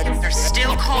Jamaicans are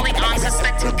still calling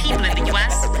unsuspecting people in the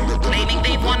U.S., claiming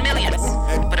they've won millions.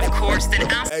 But of course, then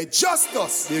ask. Hey, just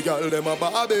us. The girl them a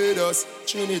Barbados,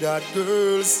 Trinidad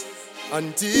girls.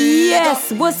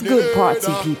 Yes, what's good,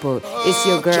 party people? It's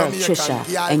your girl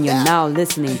Trisha, and you're now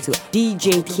listening to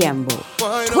DJ Kiembo.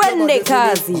 Twende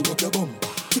Kazi.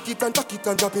 Kick it and tuck it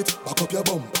and drop it. Back up your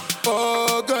bum.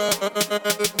 Oh, girl.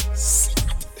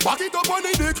 Back it up on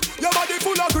the dick, your body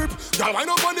full of grip. Girl,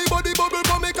 wind up on the body bubble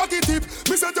for me cocky tip.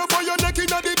 Me set you for your neck in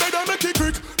the bed and make it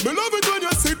quick. Me love it when you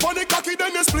sit on the cocky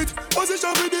then you split. Position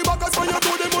with the back as for your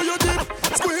toe them on your dick.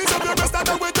 Squeeze up your breast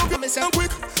and wet up your ass and quick.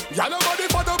 Girl, your body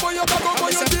fat up on your back up on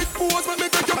your dick. Pose when me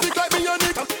make you feel like me and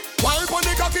Nick. Wind on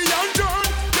the cocky and turn.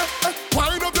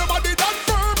 Wind up your body that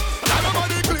firm. Girl, your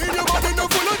body clean, your body no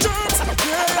full of germs.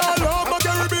 Yeah, I love my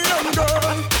Caribbean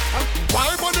girl.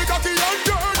 Wind on the cocky and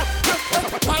turn.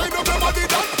 Wind up your body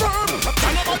that firm.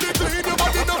 Can your body clean, your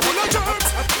body no full of germs.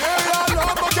 Yeah, I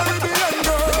love my Caribbean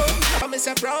girl. I'm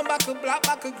a brown back, a black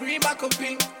back, a green back, a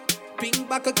pink. Pink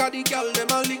back, a cardi girl, them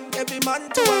a link. Every man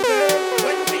to a girl,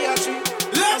 when we are three.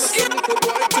 Let's get the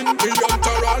boy thing. The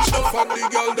entourage stuff and the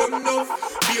girl them know.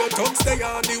 The tongues stay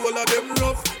on, the whole of them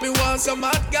rough. Me want some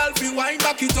hot girl, fi wine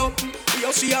back it up.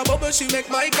 Yo, she a bubble, she make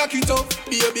my cock it up.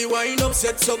 Baby, wine up,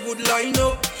 set so good line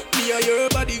up. Me and your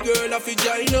body girl, I fi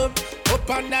join up. Up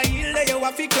on the hill, there you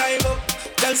have to climb up.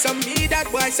 Tell some me that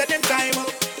boy said them time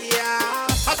up. Yeah,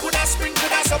 I coulda spring,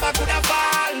 coulda summer, coulda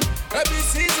fall. Every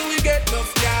season we get enough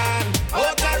y'all.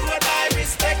 Out the road, I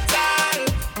respect all.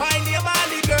 My name all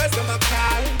the girls, them a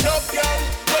call. Love y'all,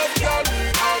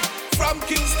 we have. From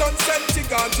Kingston,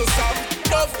 Santiago to Sam.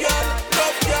 Love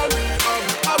y'all, we have.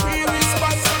 And we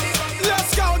respond to the.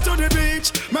 Let's go to the beach.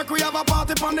 Make we have a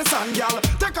party on the sand, y'all.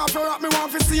 Take off your hat, me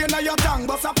want to see you in your tongue.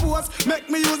 But suppose, make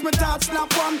me use me touch,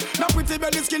 snap one. Now pretty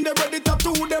belly skin, they ready to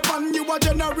do the pan. You a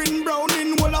generating brown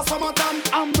in whole of summertime.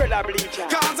 Umbrella bleacher.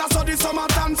 Cause I saw the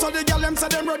summertime, so the girl them say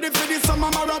them ready for the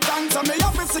summer marathon. So me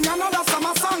have to sing another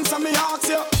summer song, so me ask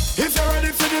you. If you're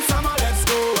ready for the summer, let's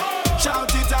go.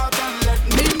 Shout it out and let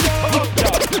me know.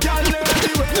 Girl,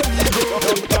 everywhere we go.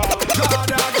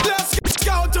 Let's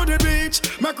go to the beach.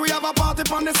 Make we have a party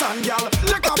on the sand, y'all.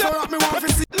 Take off your hat, me want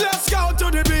to see. Let's go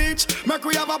to the beach. Make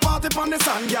we have a party on the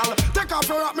sand, y'all. Take off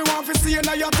your hat, me want to see you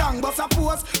in your tongue. But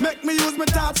suppose, make me use me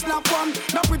touch, snap one.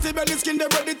 Now pretty belly skin, they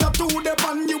ready to do the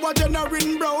pan. You a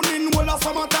generating brown in whole of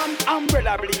summertime.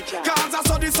 Umbrella bleacher. Cause I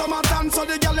saw the summertime, so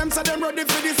the girl them say them ready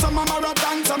for the summer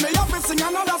marathon. So me have to sing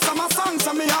another summer song,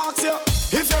 so me ask you.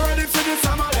 If you're ready for the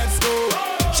summer, let's go.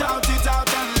 Shout it out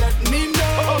and let me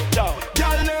know. Girl,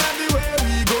 everywhere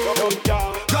we go.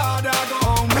 God, I go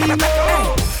home, we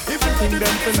know. If you're ready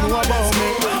for the summer, let's go.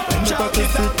 Shout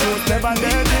it out and let me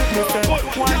know.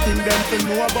 One thing them to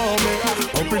know about me.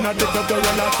 Up in a the club, the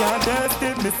roll I can't test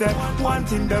it. Me say, one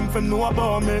thing them to know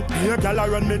about me. Here gal a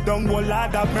run me down, oh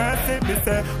Lord have mercy. Me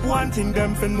say, one thing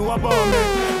them to know about me.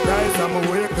 Rise I'm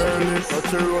awake early,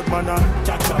 touch the road man and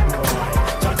cha-cha boy,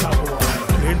 cha-cha boy.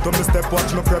 Into me step,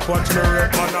 watch me prep, watch me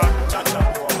rep man and cha-cha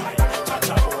boy,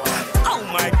 cha-cha boy. Oh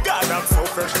my God, I'm so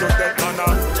fresh to death man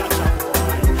and cha-cha boy.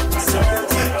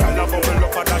 Can I bubble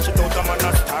up and dash it out, man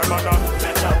a star man and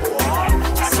cha-cha boy.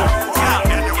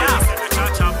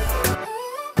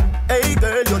 Hey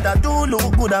girl, you that do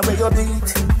look good at where you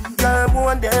beat. Girl,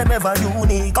 one them ever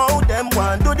unique. All them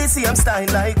want do the same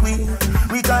style like we.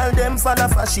 We call them for the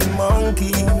fashion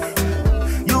monkey.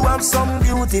 You have some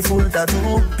beautiful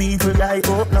tattoo, people like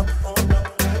open up.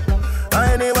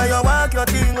 Anyway you walk your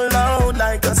thing loud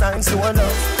like a sign to a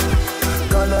love.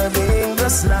 Coloring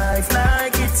this life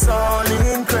like it's all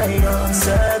in crayon.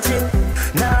 Searching,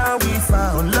 now we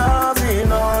found love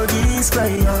in all these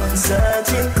crayons.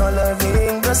 Searching,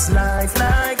 coloring this life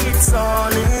like it's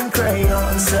all in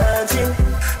crayon. Searching,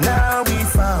 now we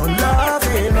found love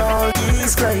in all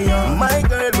these crayons. My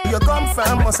girl, where you come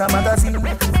from, must a magazine.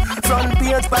 Front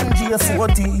page, Pangea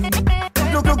 14.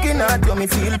 Looking at you, me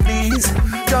feel please.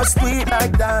 Just sweet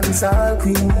like Dancehall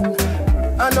queen.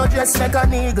 I know just like a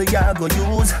nigga, you go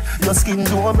use your skin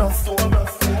to rough.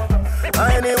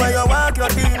 Anyway, you walk your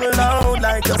thing loud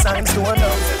like your signs to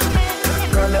love.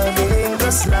 Coloring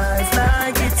this life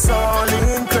like it's all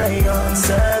in crayon.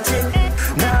 Searching,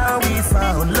 now we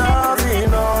found love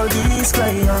in all these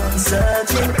crayons.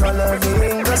 Searching,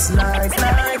 coloring this life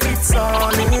like it's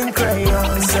all in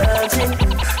crayon. Searching,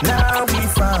 now we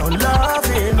found love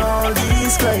in all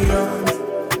these crayons.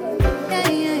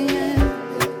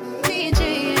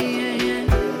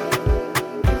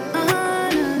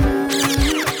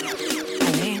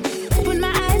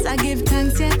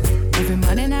 Every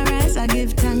morning I rise, I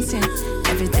give thanks, yeah.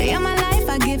 Every day of my life,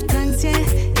 I give thanks, yeah.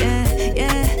 Yeah,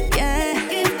 yeah, yeah.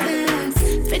 Give thanks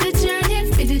for the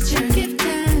journey, for the journey. Give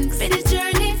thanks for the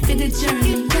journey, for the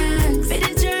journey. Give thanks for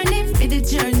the journey, for the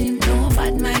journey. No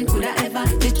bad mind could I ever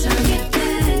deter. Give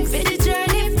thanks for the journey.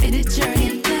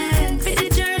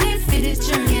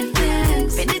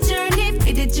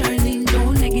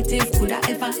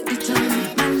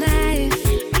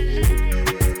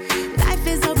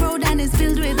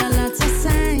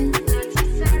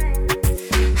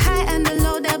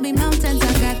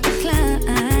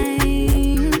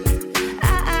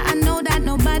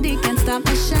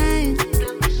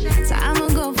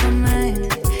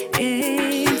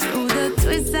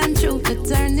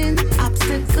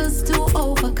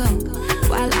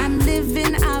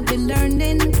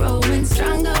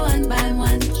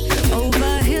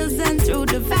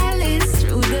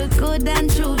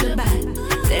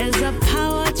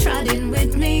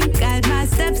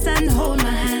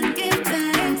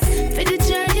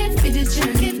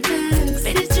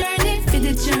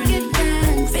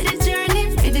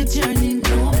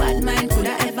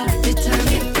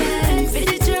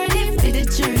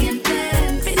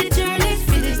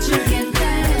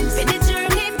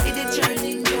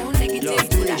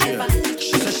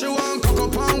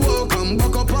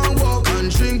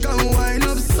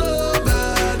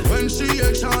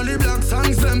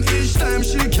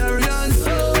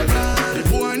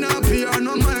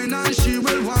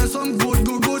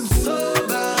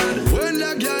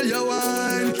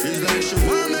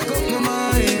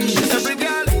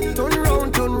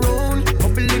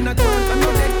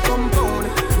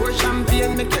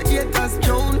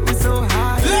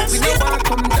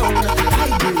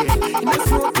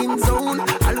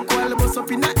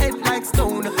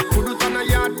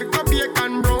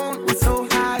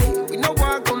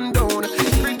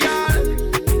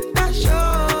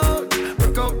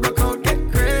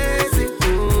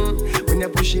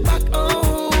 push it back,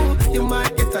 oh, you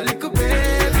might get a little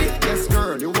baby. Yes,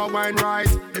 girl, you are wine right.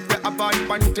 If you have a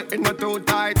pant, you in a too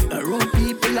tight. Around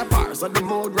people apart, so the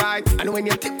mood right. And when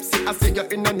you're tipsy, I see you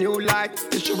in a new light.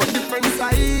 You show a different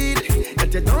side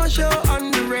that you don't show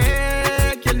on the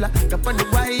regular. Up on the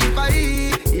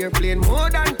Wi-Fi, airplane more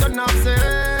than turn off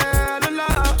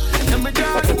cellular. Let me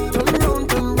just turn round,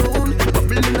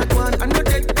 bubbling at one and no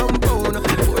dead compound.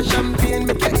 Pour champagne,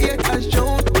 make your ear touch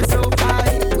shown. We so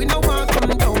high, we no want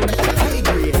come down. High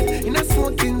grade in a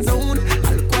smoking zone.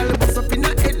 Alcohol bust up in a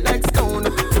head like stone.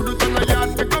 Put it on a yard,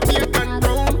 take a beer and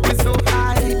round. We so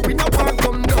high, we no want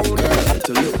come down.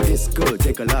 To look this good,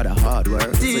 take a lot of hard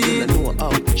work. So you know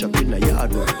how to chop in the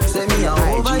yard work. Say me a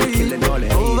overdo killing all the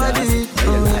haters.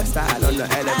 And your lifestyle on the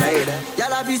elevator.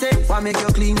 Y'all be say, why make you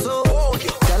clean so?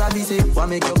 Y'all be say, why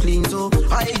make you clean so?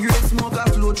 High grade smoke a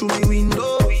flow through me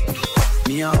window.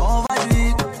 Me a overdo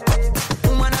it.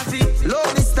 Woman I feel,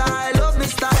 love me style,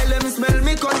 let me smell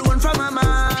me cologne from my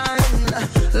mind.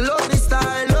 Love me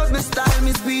style,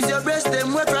 me squeeze your breast,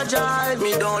 them we fragile.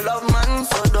 Me don't love man,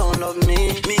 so don't love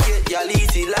me. Me get y'all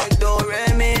easy like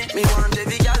Doremi. Me want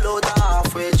every gal out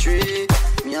halfway tree.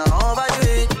 Me a overdo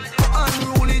it.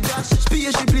 Unruly Josh,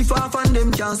 spaceshiply far from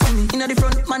them can't see me. Inna the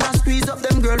front, man I squeeze up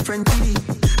them girlfriend TV.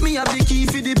 Me have the key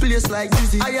for the place like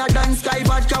Dizzy. Higher than Sky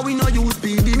Vodka, we no use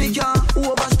PD. Me can't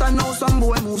overstand now some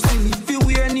boy move silly. Fi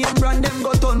wear name brand, them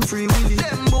go turn free willy.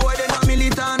 Them boy they not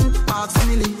militant, ask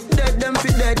milli. Dead them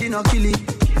fit dead, they no kill it.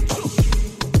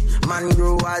 Man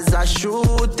grow as a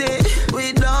shooty.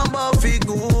 We don't bow fi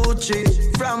Gucci.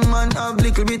 From man have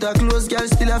little bit of clothes, girl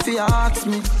still a fi ask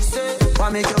me. Say,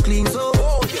 why make you clean so?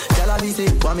 Tell her be say,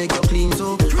 why make you clean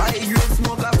so? High grade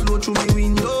smoke a flow through me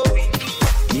window.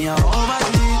 Me a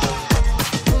overdo it.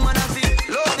 Woman I feel,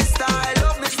 love me style,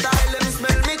 let me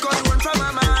smell me cologne from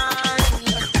my mind.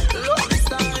 Love me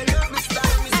style, me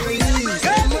say,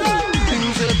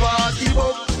 things a party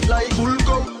bop, like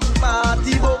Bulgo.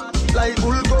 Party bop, like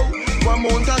Bulgo. One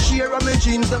month a share of me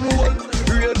jeans them work.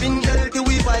 Raving healthy,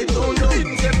 we vibe down low.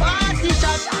 Things a party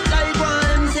shot, like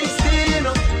 116.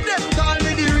 Them call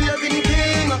me the raving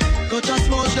king. Touch a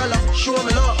small shell, show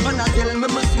me love. And I tell me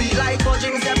my sweet like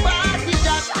fudging. Say party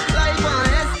shot, like my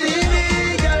STV.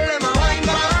 Girl, them a wine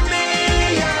for me,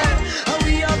 yeah. And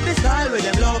we have the style with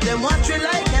them love. Them watch we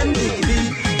like MTV.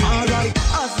 Alright,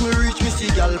 as me reach me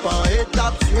see gal pan head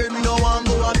tops. Where me no want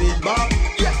go a bit back.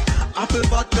 Yeah, apple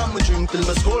vodka me drink till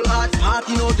my skull hot.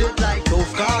 Party no dead like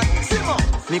tough card. Simmer,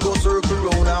 me go circle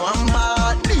round and one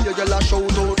bad. Me a gal a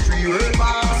shout out 3 word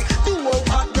bars. 2 out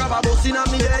hot grab a bus inna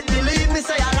me head. Believe me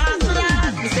say I last for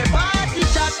that. Me say party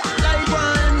shot like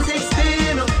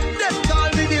 116. Them call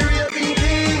me the raving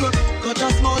king. Cut a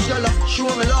small shell up, show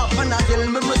me love. And I tell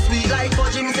me my sweet like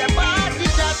fudging. Me say party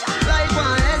shot like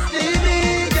 1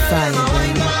 STD. Girl, them a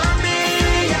wine for me,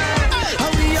 yeah.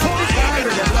 And we have the style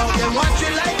with them love. Them watch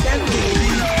it like them TV.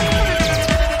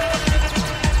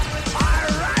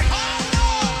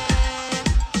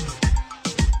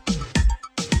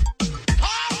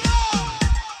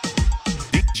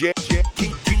 DJ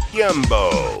Kiembo.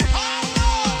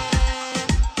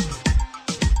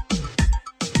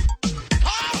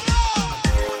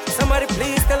 Somebody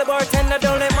please tell the bartender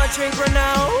don't let my drink run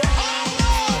out.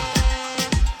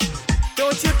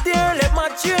 Don't you dare let my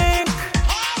drink.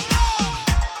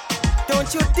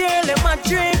 Don't you dare let my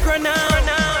drink run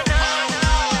out.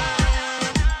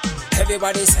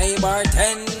 Everybody say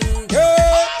bartender.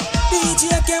 DJ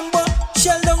Kimbo,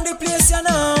 shell down the place you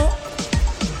know.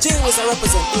 J was a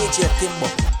represent DJ Kimbo.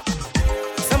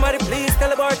 Somebody please tell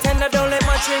the bartender don't let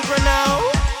my drink run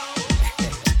out.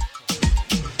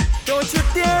 Don't you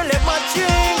dare let my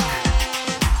drink.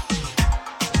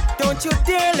 Don't you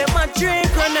dare let my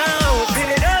drink run out. Fill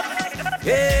it up.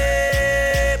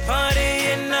 Hey, party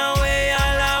in our way,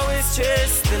 I'll always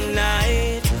chase the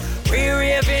night. We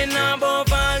raving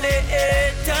above all the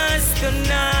haters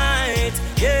tonight.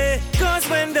 Yeah, cause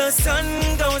when the sun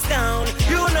goes down,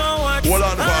 you know what. Hold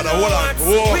on, father, hold on.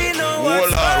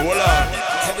 Hold on.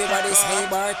 Everybody say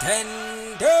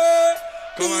bartender.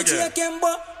 Come again. DJ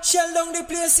Kimbo, shell down the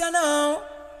place you know.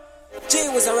 J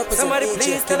was a representative. Somebody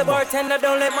please tell the bartender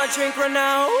don't let my drink run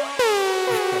out.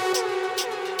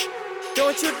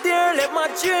 Don't you dare let my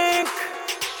drink.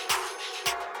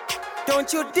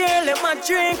 Don't you dare let my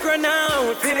drink run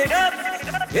out. Fill it up.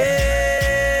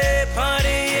 Hey,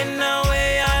 party in our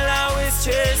way, I'll always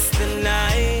chase the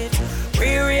night.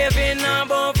 We raving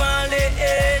above all the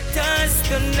haters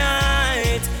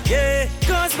tonight. Yeah,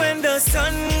 cause when the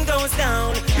sun goes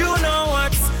down, you know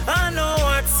what's, I know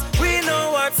what's, we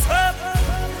know what's up.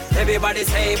 Everybody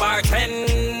say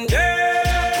bartender.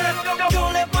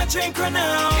 Don't let my drink run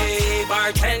out. Hey,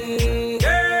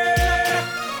 bartender.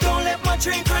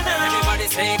 drink run out. Everybody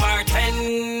say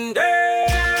bartender.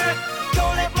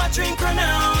 Don't let my drink run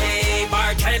out. Hey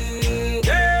bartender.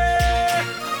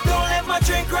 Don't let my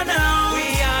drink run out.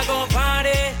 We are gon'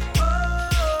 party.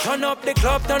 Turn up the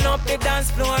club, turn up the dance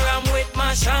floor. I'm with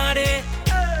my shawty.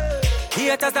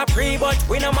 Haters are free, but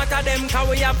we no matter them, cause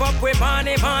we have up with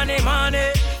money.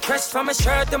 Fresh from my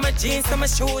shirt to my jeans to my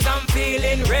shoes, I'm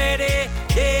feeling ready.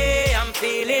 Yeah, I'm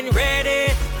feeling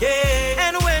ready. Yeah,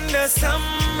 and when the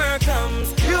summer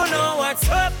comes, you know what's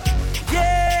up.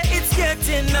 Yeah, it's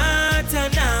getting hotter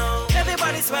now.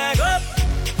 Everybody swag up.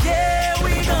 Yeah,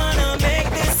 we gonna make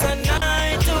this a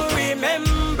night to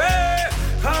remember.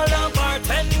 Call the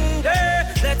bartender.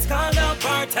 Let's call the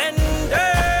bartender.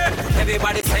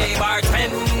 Everybody say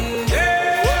bartender.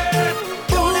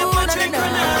 Don't let my drink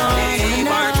run out. Hey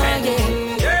bartender.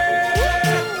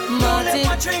 Don't let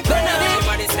my drink run out.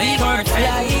 Everybody say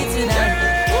bartender.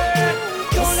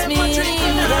 Don't let my drink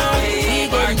run out. Hey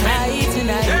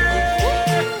bartender.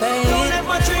 Don't let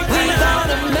my drink run out. We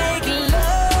gonna make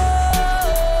love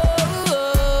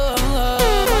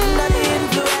under the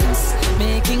influence,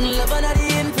 making love under the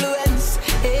influence.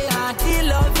 Hey, I feel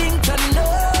loving to know.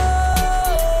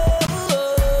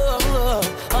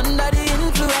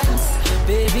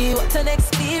 Baby, what an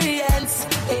experience.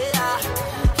 Yeah.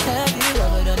 Have you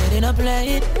ever done it in a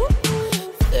plane?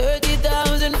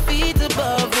 30,000 feet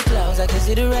above the clouds, I can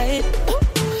see the rain.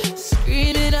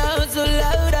 Screaming out so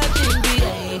loud, I think the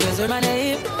angels are my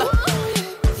name.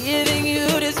 Giving you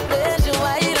this pleasure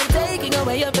while I'm taking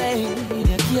away your pain.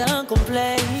 You can't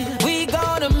complain. We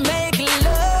gonna make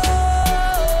love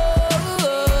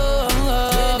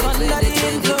under the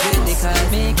influence,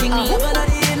 making love under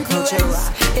the influence.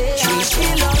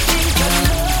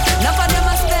 Enough of them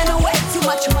are spending way too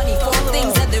much money for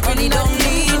things that they really don't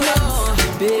need. No,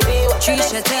 baby,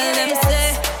 Trisha tell them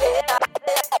say,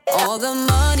 all the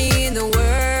money in the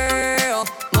world,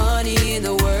 money in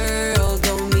the world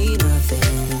don't mean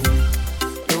nothing,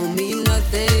 don't mean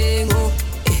nothing. Oh,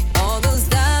 all those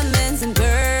diamonds and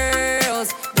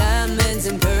pearls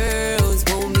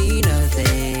won't mean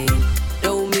nothing,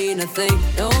 don't mean nothing,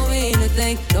 don't mean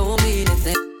nothing, don't mean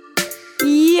nothing.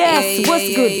 Yes, what's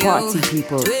good, party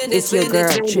people? It's your girl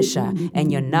Trisha,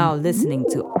 and you're now listening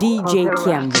to DJ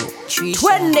Kiambo.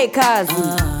 Twende kazi.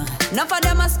 Enough of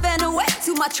them are spending way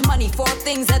too much money for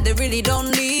things that they really don't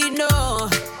need. No,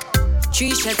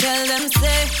 Trisha tell them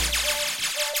say,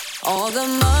 all the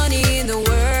money in the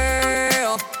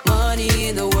world, money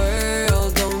in the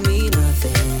world don't mean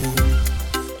nothing,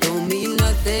 don't mean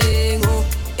nothing. Oh,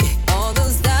 all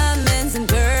those diamonds and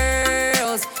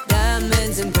pearls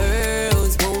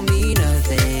won't mean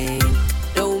nothing,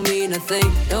 don't mean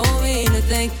nothing, don't mean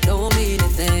nothing, don't mean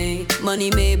nothing. Money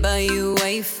may buy you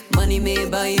wife, money may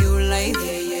buy you life.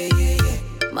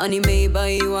 Money may buy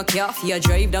you a car, you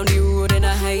drive down the road in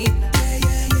a hype.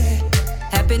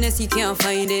 Happiness you can't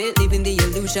find it, living the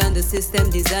illusion the system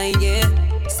design, yeah.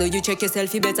 So you check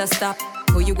yourself, you better stop,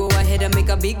 or you go ahead and make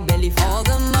a big belly for all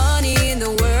the money in the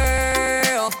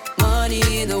world, money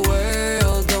in the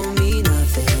world don't mean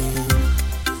nothing,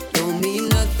 don't mean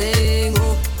nothing.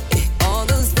 Oh, all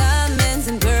those diamonds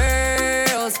and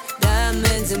pearls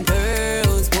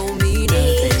won't mean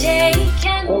nothing. DJ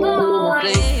don't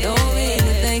mean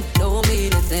nothing, don't mean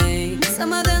nothing.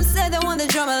 Some of them say they want the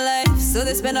drama life, so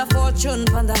they spend a fortune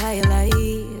on the high life.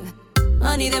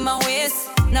 Money them a waste,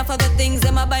 not for the things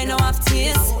them a buy no half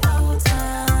taste.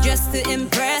 Just to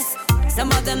impress,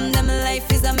 some of them life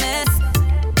is a mess.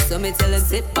 So me tell them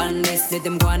sit on this, let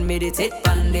them go and meditate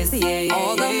on this, yeah.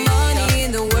 All the money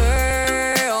in the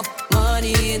world,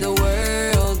 money in the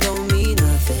world don't mean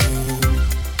nothing,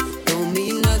 don't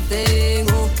mean nothing.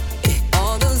 Oh,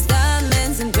 all those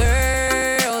diamonds and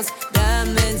pearls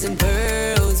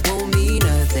won't mean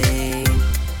nothing,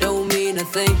 don't mean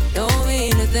nothing, don't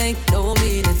mean nothing, don't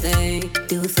mean nothing.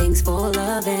 Do things for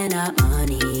love and not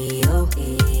money, oh,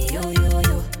 yo, yo,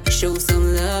 yo. Show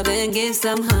some love and give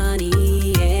some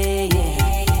honey, yeah,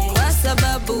 yeah. Kwa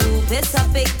sababu pesa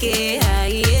peke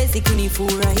haiwezi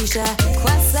kunifurahisha.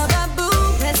 Kwa sababu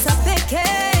pesa peke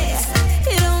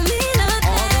it don't mean nothing.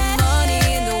 All the money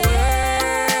in the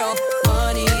world,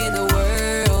 money in the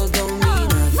world don't mean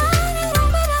nothing,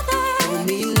 don't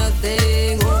mean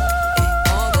nothing. Oh,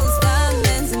 all those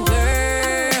diamonds and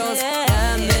pearls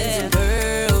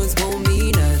won't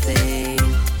mean nothing,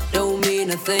 don't mean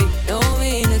nothing, don't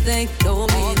mean nothing, don't mean nothing. All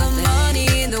the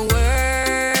money in the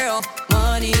world,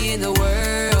 money in the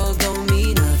world don't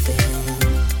mean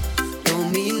nothing,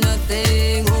 don't mean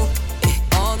nothing. Oh,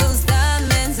 all those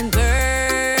diamonds and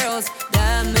pearls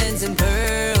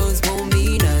won't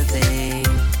mean nothing,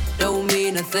 don't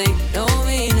mean nothing, don't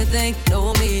mean nothing,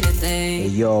 don't mean nothing. Hey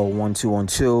yo,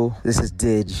 1212. This is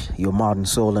Didge, your modern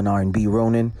soul and R&B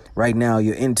Ronin. Right now,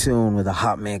 you're in tune with a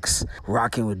hot mix,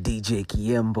 rocking with DJ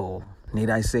Kiembo.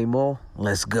 Need I say more?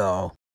 Let's go.